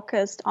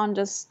focused on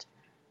just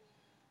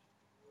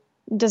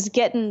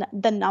getting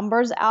the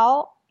numbers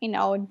out,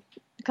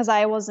 because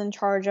I was in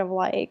charge of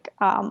like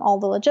all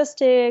the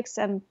logistics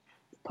and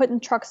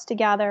putting trucks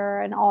together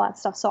and all that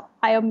stuff. So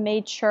I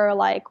made sure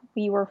like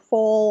we were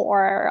full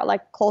or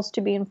like close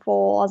to being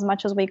full as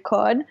much as we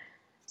could.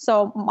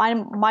 So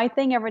my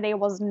thing every day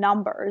was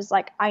numbers.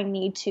 Like, I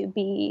need to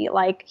be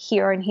like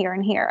here and here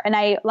and here. And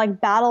I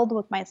like battled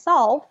with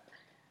myself,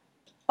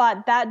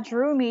 but that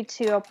drew me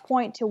to a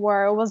point to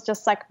where it was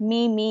just like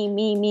me, me,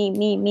 me, me,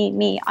 me, me,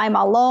 me. I'm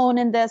alone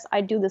in this.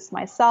 I do this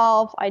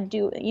myself. I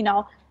do,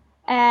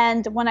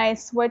 and when I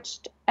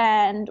switched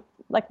and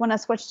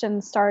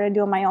started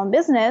doing my own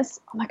business,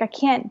 I'm like, I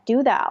can't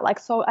do that. Like,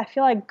 so I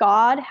feel like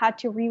God had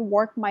to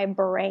rework my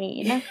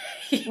brain.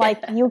 Yeah.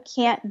 Like, you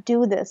can't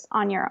do this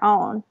on your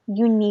own.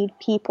 You need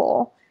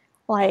people.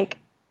 Like,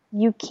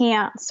 you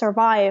can't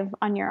survive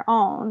on your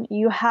own.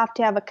 You have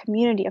to have a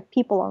community of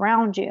people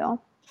around you.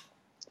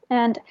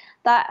 And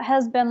that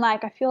has been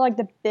like, I feel like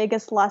the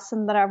biggest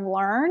lesson that I've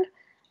learned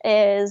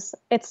is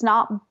it's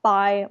not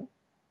by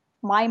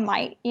my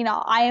might.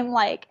 I am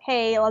like,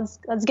 hey, let's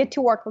get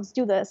to work. Let's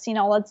do this.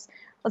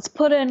 Let's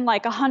put in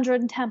like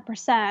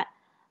 110%.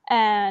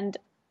 And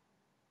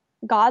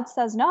God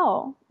says,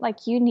 no,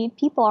 like, you need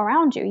people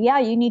around you. Yeah,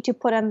 you need to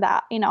put in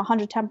that,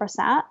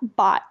 110%,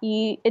 but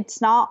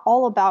it's not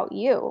all about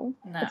you.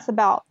 No. It's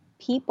about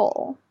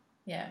people.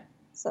 Yeah.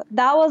 So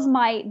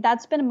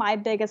that's been my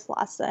biggest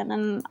lesson.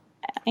 And,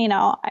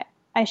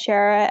 I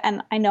share it,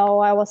 and I know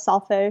I was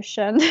selfish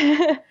and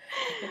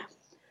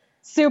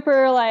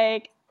super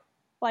like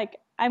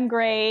I'm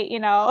great,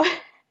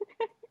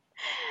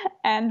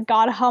 and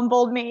God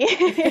humbled me.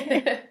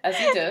 As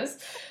he does.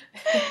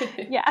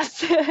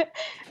 Yes,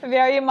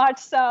 very much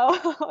so,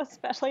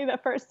 especially the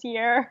first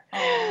year.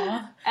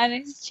 Aww. And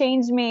it's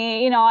changed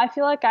me. I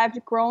feel like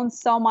I've grown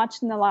so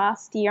much in the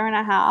last year and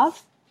a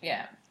half.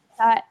 Yeah.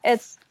 That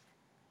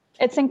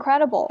it's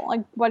incredible.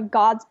 Like, what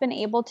God's been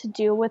able to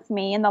do with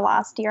me in the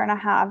last year and a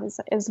half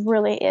is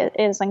really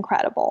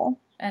incredible.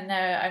 And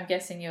now I'm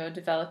guessing you're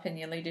developing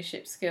your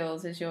leadership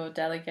skills as you're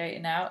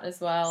delegating out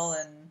as well,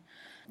 and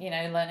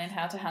learning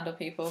how to handle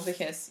people,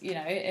 because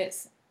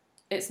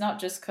it's not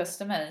just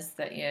customers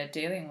that you're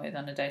dealing with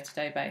on a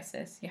day-to-day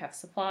basis. You have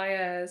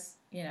suppliers,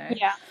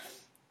 Yeah.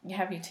 You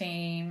have your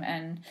team,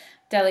 and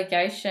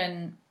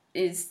delegation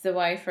is the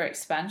way for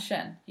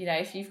expansion.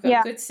 If you've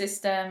got good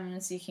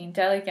systems, you can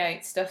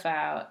delegate stuff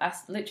out,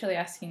 literally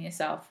asking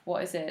yourself,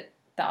 what is it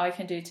that I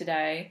can do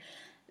today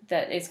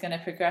that is going to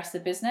progress the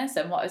business,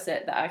 and what is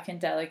it that I can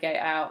delegate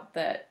out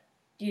that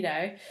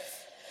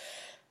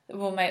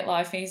will make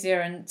life easier,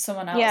 and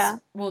someone else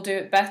will do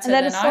it better than I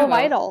will. And that is so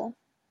vital.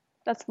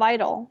 That's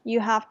vital. You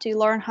have to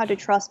learn how to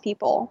trust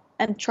people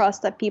and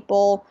trust that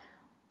people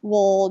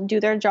will do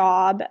their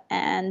job,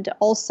 and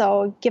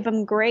also give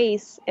them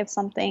grace if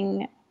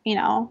something,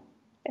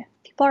 if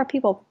people are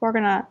people, we're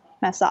going to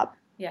mess up.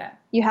 Yeah.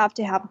 You have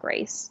to have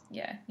grace.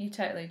 Yeah, you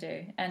totally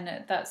do.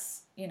 And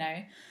that's,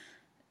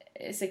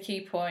 it's a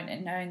key point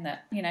in knowing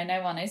that,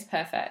 no one is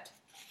perfect.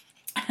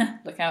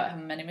 Look how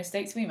many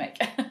mistakes we make.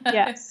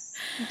 Yes,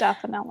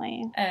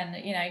 definitely. And,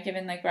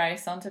 giving the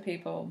grace onto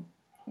people.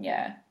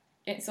 Yeah.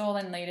 It's all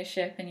in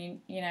leadership,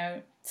 and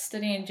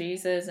studying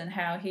Jesus and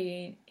how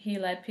he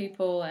led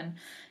people, and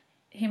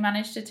he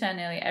managed to turn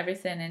nearly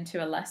everything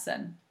into a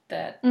lesson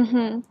that,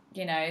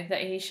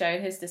 that he showed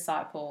his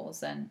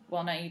disciples. And,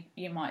 well, no,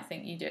 you might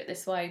think you do it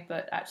this way,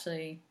 but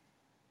actually,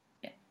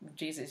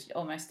 Jesus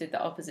almost did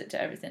the opposite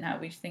to everything how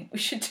we think we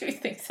should do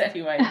things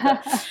anyway.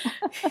 But,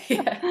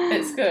 yeah,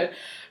 it's good.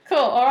 Cool.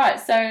 All right.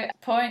 So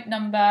point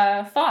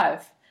number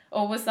 5,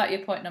 or was that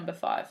your point number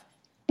 5?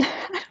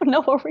 I don't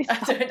know where we I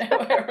don't know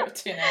where we're up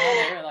to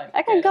now.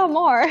 I can go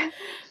more.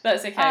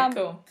 That's okay.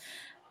 Cool.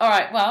 All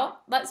right.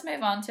 Well, let's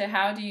move on to,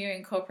 how do you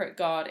incorporate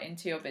God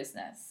into your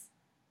business?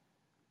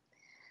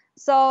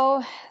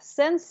 So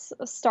since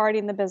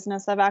starting the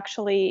business, I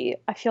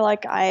feel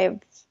like I've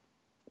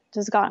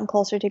just gotten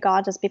closer to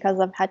God, just because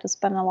I've had to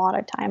spend a lot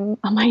of time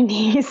on my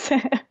knees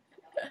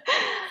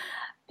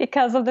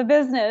because of the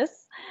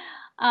business.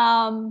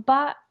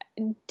 But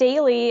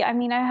daily, I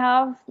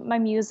have my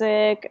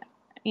music,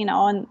 in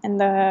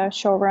the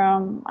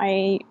showroom.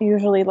 I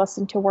usually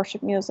listen to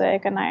worship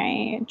music, and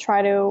I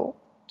try to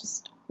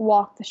just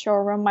walk the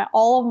showroom, my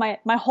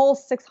whole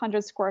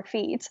 600 square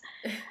feet.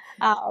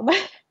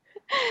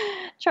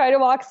 Try to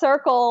walk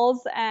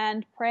circles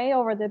and pray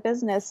over the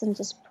business, and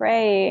just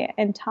pray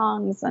in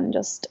tongues, and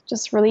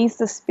just release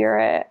the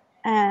Spirit.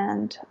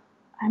 And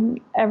I'm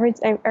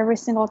every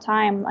single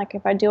time, like,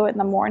 if I do it in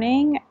the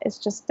morning, it's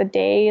just, the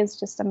day is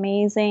just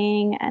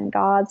amazing, and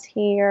God's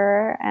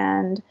here,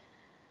 and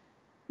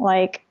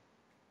like,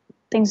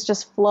 things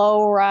just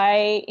flow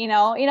right. You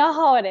know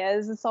how it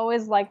is. It's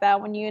always like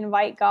that when you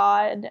invite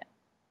God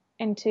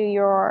into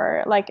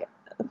your, like,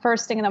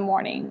 first thing in the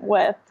morning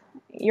with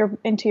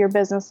into your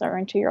business or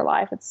into your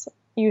life, it's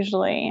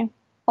usually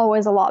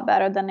always a lot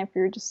better than if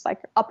you're just like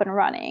up and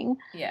running.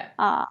 Yeah.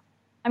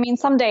 I mean,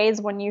 some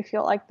days when you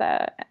feel like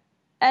the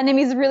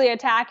enemy's really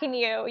attacking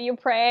you, you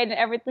pray and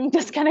everything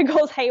just kind of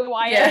goes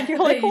haywire. Yeah, And you're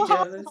like,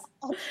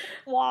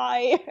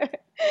 why?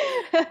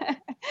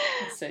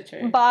 That's so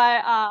true.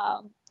 But,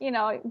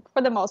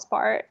 for the most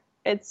part,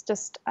 it's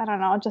just, I don't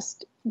know,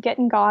 just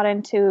getting God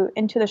into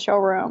the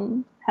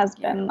showroom has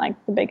been like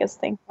the biggest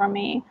thing for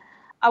me.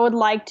 I would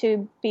like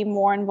to be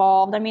more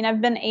involved. I mean,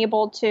 I've been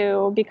able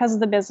to, because of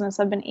the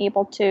business, I've been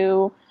able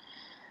to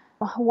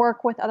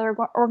work with other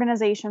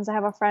organizations. I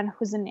have a friend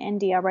who's in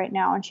India right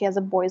now, and she has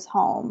a boys'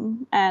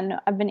 home, and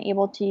I've been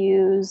able to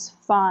use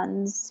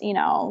funds,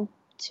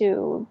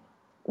 to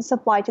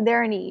supply to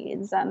their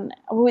needs. And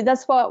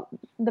that's what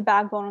the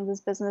backbone of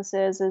this business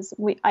is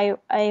I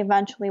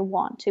eventually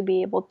want to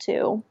be able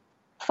to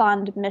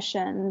fund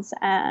missions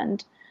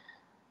and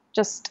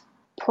just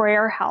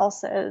prayer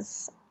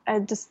houses. I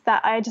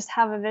just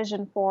have a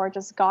vision for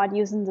just God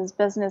using this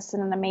business in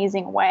an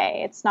amazing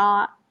way. It's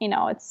not,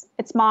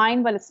 it's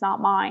mine, but it's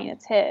not mine.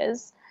 It's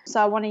His.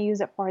 So I want to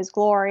use it for His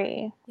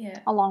glory,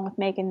 along with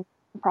making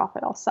a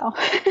profit also.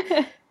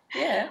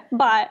 Yeah.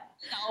 But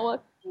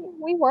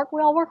we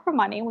all work for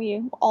money.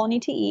 We all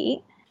need to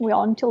eat. We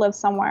all need to live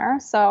somewhere.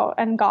 So,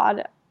 and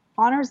God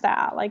honors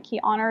that. Like, He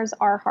honors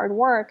our hard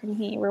work and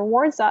He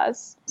rewards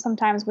us.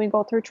 Sometimes we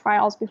go through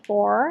trials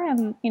before,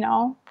 and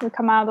we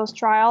come out of those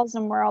trials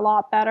and we're a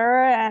lot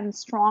better and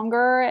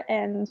stronger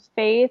in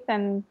faith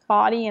and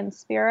body and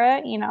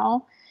spirit.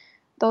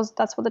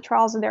 That's what the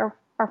trials are there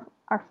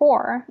are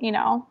for.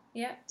 Yeah,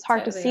 it's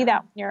hard to see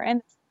that when you're in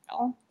the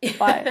trial,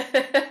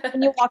 but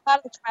when you walk out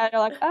of the trial,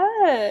 you're like,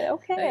 oh,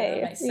 okay.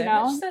 That makes so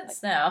much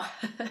sense now.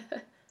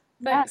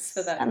 Thanks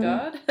for that,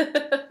 God.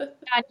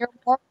 And you're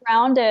more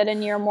grounded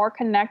and you're more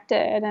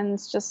connected, and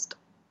it's just,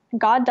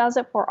 God does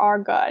it for our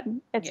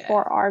good. It's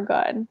for our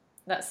good.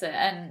 That's it.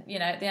 And,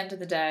 at the end of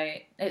the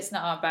day, it's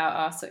not about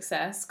our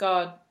success.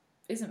 God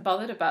isn't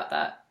bothered about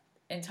that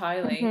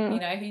entirely.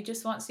 Mm-hmm. He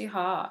just wants your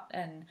heart,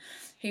 and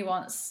He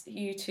wants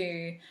you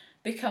to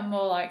become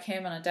more like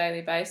Him on a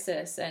daily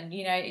basis. And,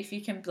 if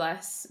you can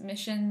bless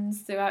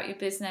missions throughout your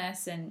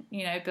business and,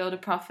 build a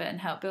profit and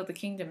help build the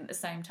kingdom at the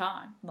same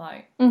time,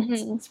 like,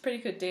 it's a pretty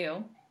good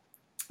deal.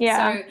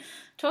 Yeah. So,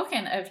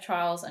 talking of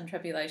trials and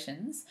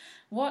tribulations,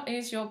 what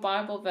is your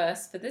Bible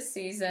verse for this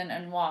season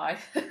and why?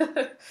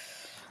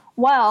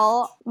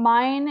 Well,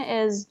 mine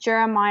is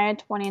Jeremiah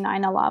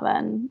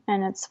 29:11,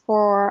 and it's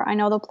for, I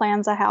know the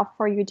plans I have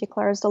for you,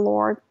 declares the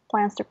Lord,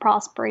 plans to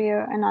prosper you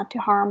and not to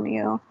harm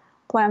you,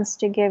 plans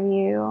to give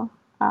you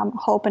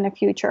hope in the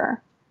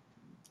future.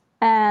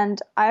 And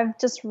I've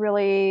just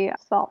really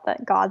felt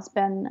that God's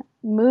been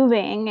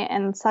moving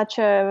in such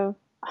an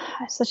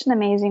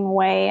amazing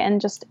way,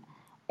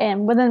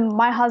 and within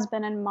my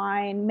husband and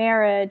my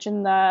marriage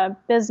and the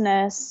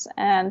business.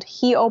 And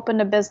he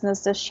opened a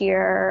business this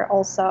year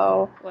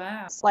also.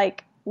 Wow. It's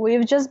like,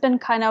 we've just been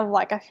kind of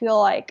like, I feel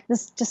like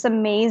this just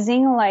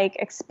amazing like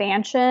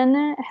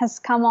expansion has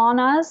come on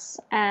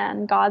us,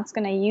 and God's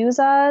going to use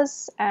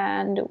us,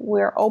 and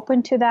we're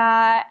open to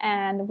that,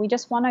 and we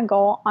just want to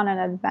go on an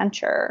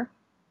adventure.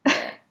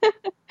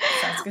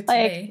 Sounds good to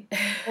me.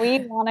 We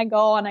want to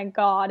go on a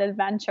God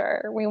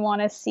adventure. We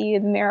want to see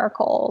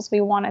miracles.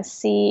 We want to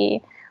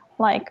see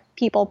like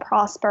people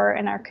prosper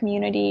in our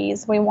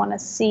communities. We want to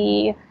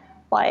see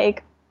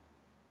like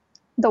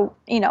the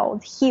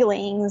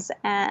healings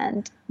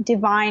and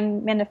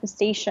divine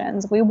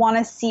manifestations. We want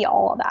to see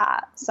all of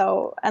that.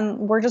 So, and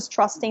we're just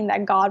trusting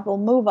that God will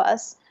move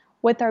us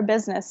with our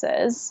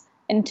businesses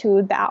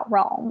into that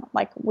realm.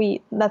 Like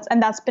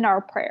that's been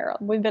our prayer.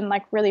 We've been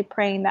like really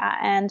praying that,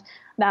 and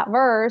that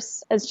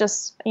verse is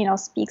just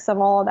speaks of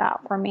all of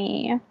that for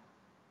me.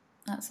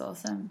 That's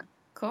awesome.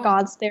 Cool.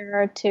 God's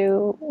there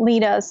to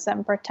lead us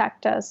and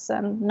protect us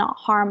and not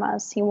harm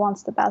us. He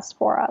wants the best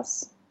for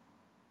us.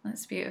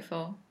 That's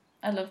beautiful.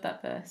 I love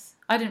that verse.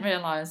 I didn't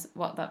realize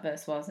what that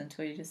verse was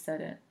until you just said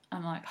it.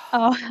 I'm like,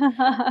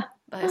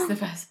 that's the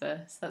best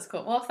verse. That's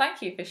cool. Well,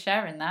 thank you for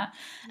sharing that.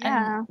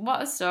 Yeah. And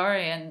what a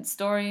story, and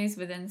stories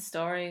within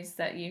stories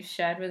that you've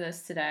shared with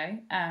us today.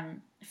 I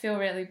feel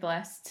really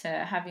blessed to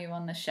have you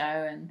on the show,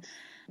 and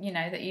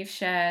that you've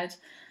shared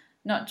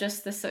not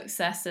just the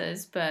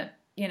successes, but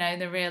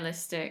the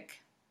realistic.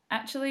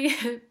 Actually,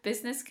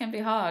 business can be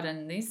hard,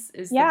 and this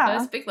is the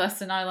first big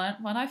lesson I learned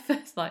when I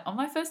first, on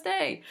my first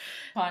day,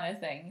 kind of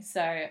thing.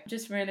 So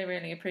just really,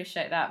 really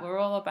appreciate that. We're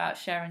all about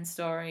sharing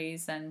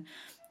stories and,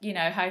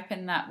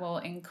 hoping that will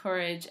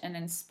encourage and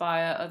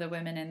inspire other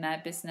women in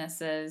their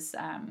businesses,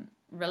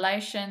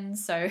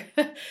 relations. So,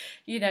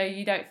 you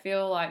don't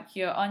feel like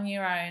you're on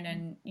your own,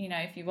 and,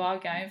 if you are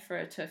going for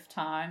a tough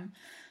time,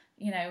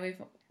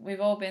 we've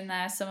all been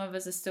there. Some of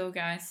us are still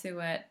going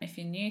through it. If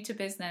you're new to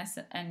business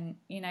and,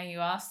 you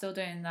are still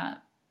doing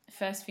that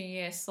first few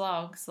years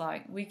slogs,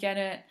 like, we get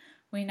it.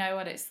 We know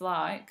what it's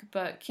like,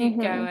 but keep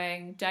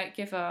going. Don't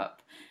give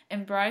up.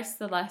 Embrace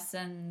the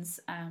lessons.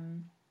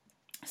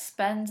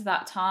 spend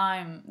that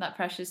time, that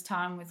precious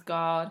time with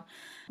God.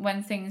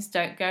 When things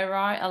don't go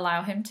right,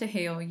 allow him to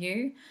heal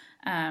you.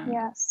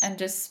 Yes. And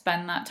just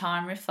spend that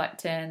time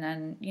reflecting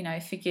and, you know,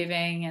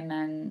 forgiving,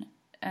 and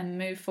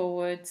move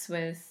forwards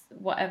with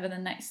whatever the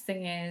next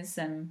thing is.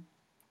 And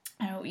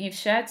you've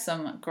shared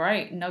some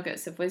great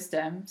nuggets of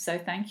wisdom, so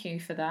thank you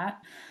for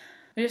that.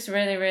 We just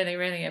really, really,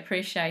 really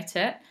appreciate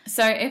it.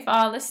 So if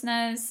our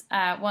listeners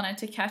wanted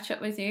to catch up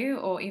with you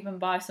or even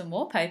buy some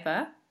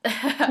wallpaper,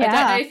 I don't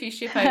know if you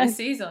ship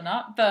overseas or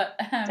not, but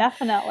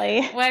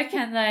definitely. Where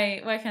can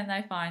they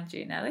find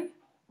you, Nellie?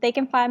 They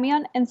can find me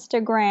on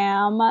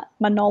Instagram,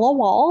 Manola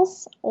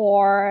Walls,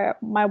 or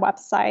my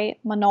website,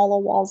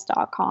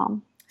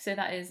 manolawalls.com. So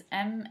that is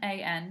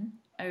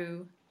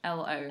MANOLO.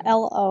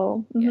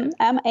 LO.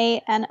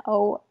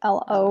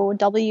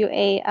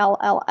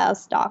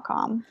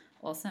 MANOLOWALLS.com.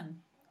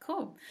 Awesome.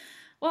 Cool.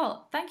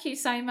 Well, thank you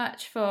so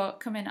much for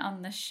coming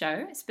on the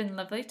show. It's been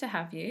lovely to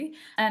have you.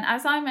 And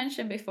as I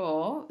mentioned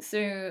before,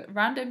 through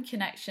Random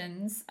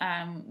Connections,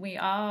 we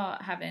are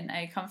having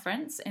a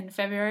conference in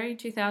February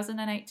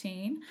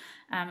 2018.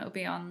 It will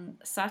be on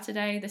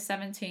Saturday the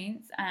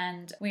 17th,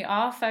 and we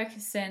are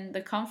focusing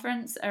the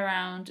conference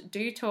around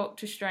Do Talk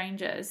to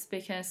Strangers,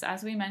 because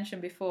as we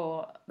mentioned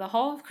before, the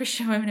whole of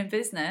Christian Women in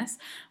Business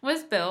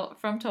was built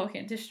from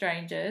talking to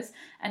strangers,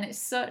 and it's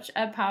such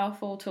a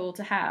powerful tool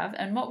to have.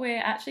 And what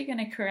we're actually going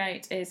to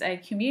create is a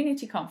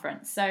community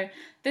conference. So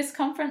this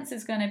conference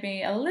is going to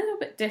be a little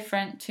bit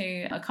different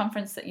to a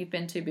conference that you've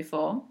been to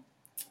before.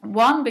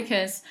 One,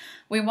 because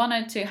we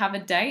wanted to have a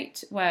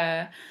date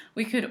where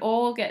we could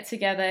all get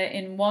together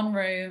in one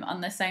room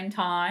on the same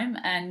time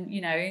and,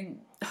 you know,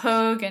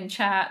 hug and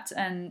chat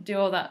and do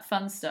all that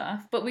fun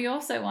stuff. But we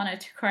also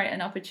wanted to create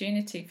an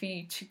opportunity for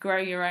you to grow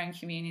your own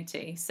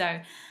community. So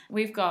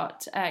we've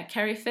got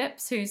Kerry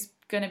Phipps, who's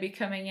going to be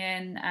coming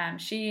in.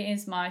 She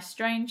is my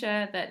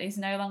stranger that is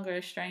no longer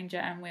a stranger,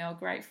 and we are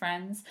great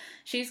friends.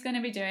 She's going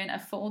to be doing a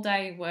full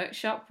day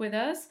workshop with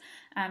us,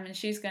 and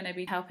she's going to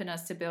be helping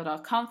us to build our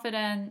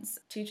confidence,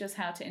 teach us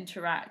how to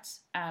interact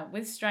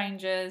with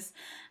strangers,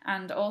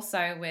 and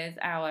also with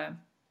our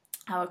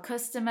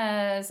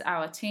customers,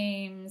 our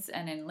teams,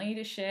 and in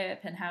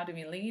leadership, and how do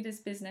we lead as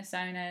business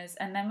owners.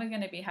 And then we're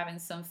going to be having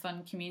some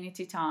fun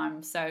community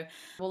time. So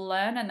we'll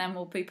learn, and then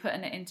we'll be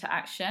putting it into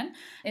action.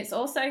 It's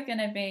also going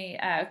to be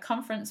a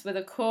conference with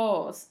a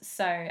cause.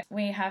 So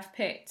we have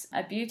picked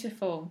a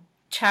beautiful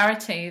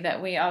charity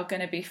that we are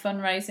going to be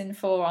fundraising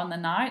for on the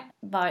night.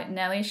 Like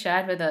Nellie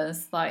shared with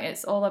us, like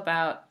it's all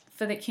about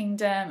for the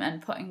kingdom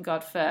and putting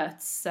God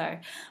first. So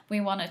we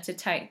wanted to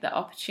take the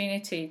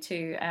opportunity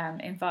to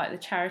invite the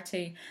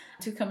charity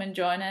to come and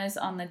join us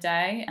on the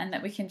day, and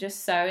that we can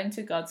just sow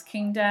into God's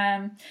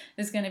kingdom.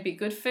 There's going to be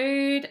good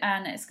food,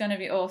 and it's going to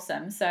be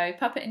awesome. So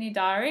pop it in your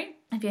diary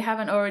if you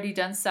haven't already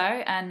done so.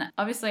 And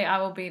obviously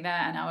I will be there,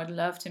 and I would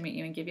love to meet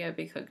you and give you a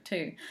big hug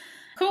too.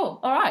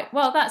 Cool. All right.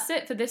 Well, that's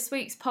it for this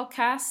week's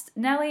podcast.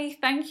 Nellie,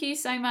 thank you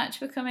so much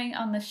for coming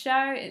on the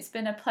show. It's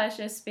been a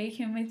pleasure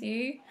speaking with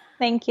you.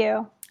 Thank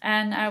you.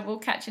 And we'll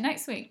catch you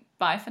next week.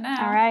 Bye for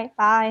now. All right.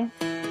 Bye.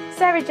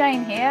 Sarah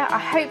Jane here. I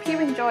hope you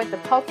enjoyed the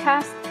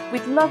podcast.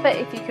 We'd love it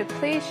if you could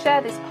please share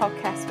this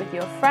podcast with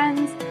your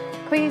friends.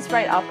 Please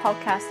rate our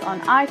podcast on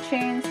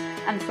iTunes.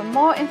 And for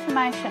more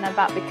information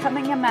about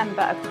becoming a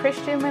member of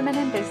Christian Women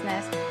in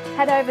Business,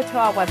 head over to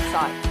our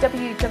website,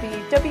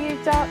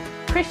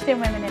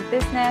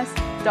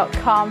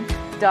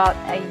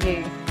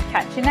 www.christianwomeninbusiness.com.au.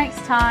 Catch you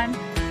next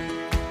time.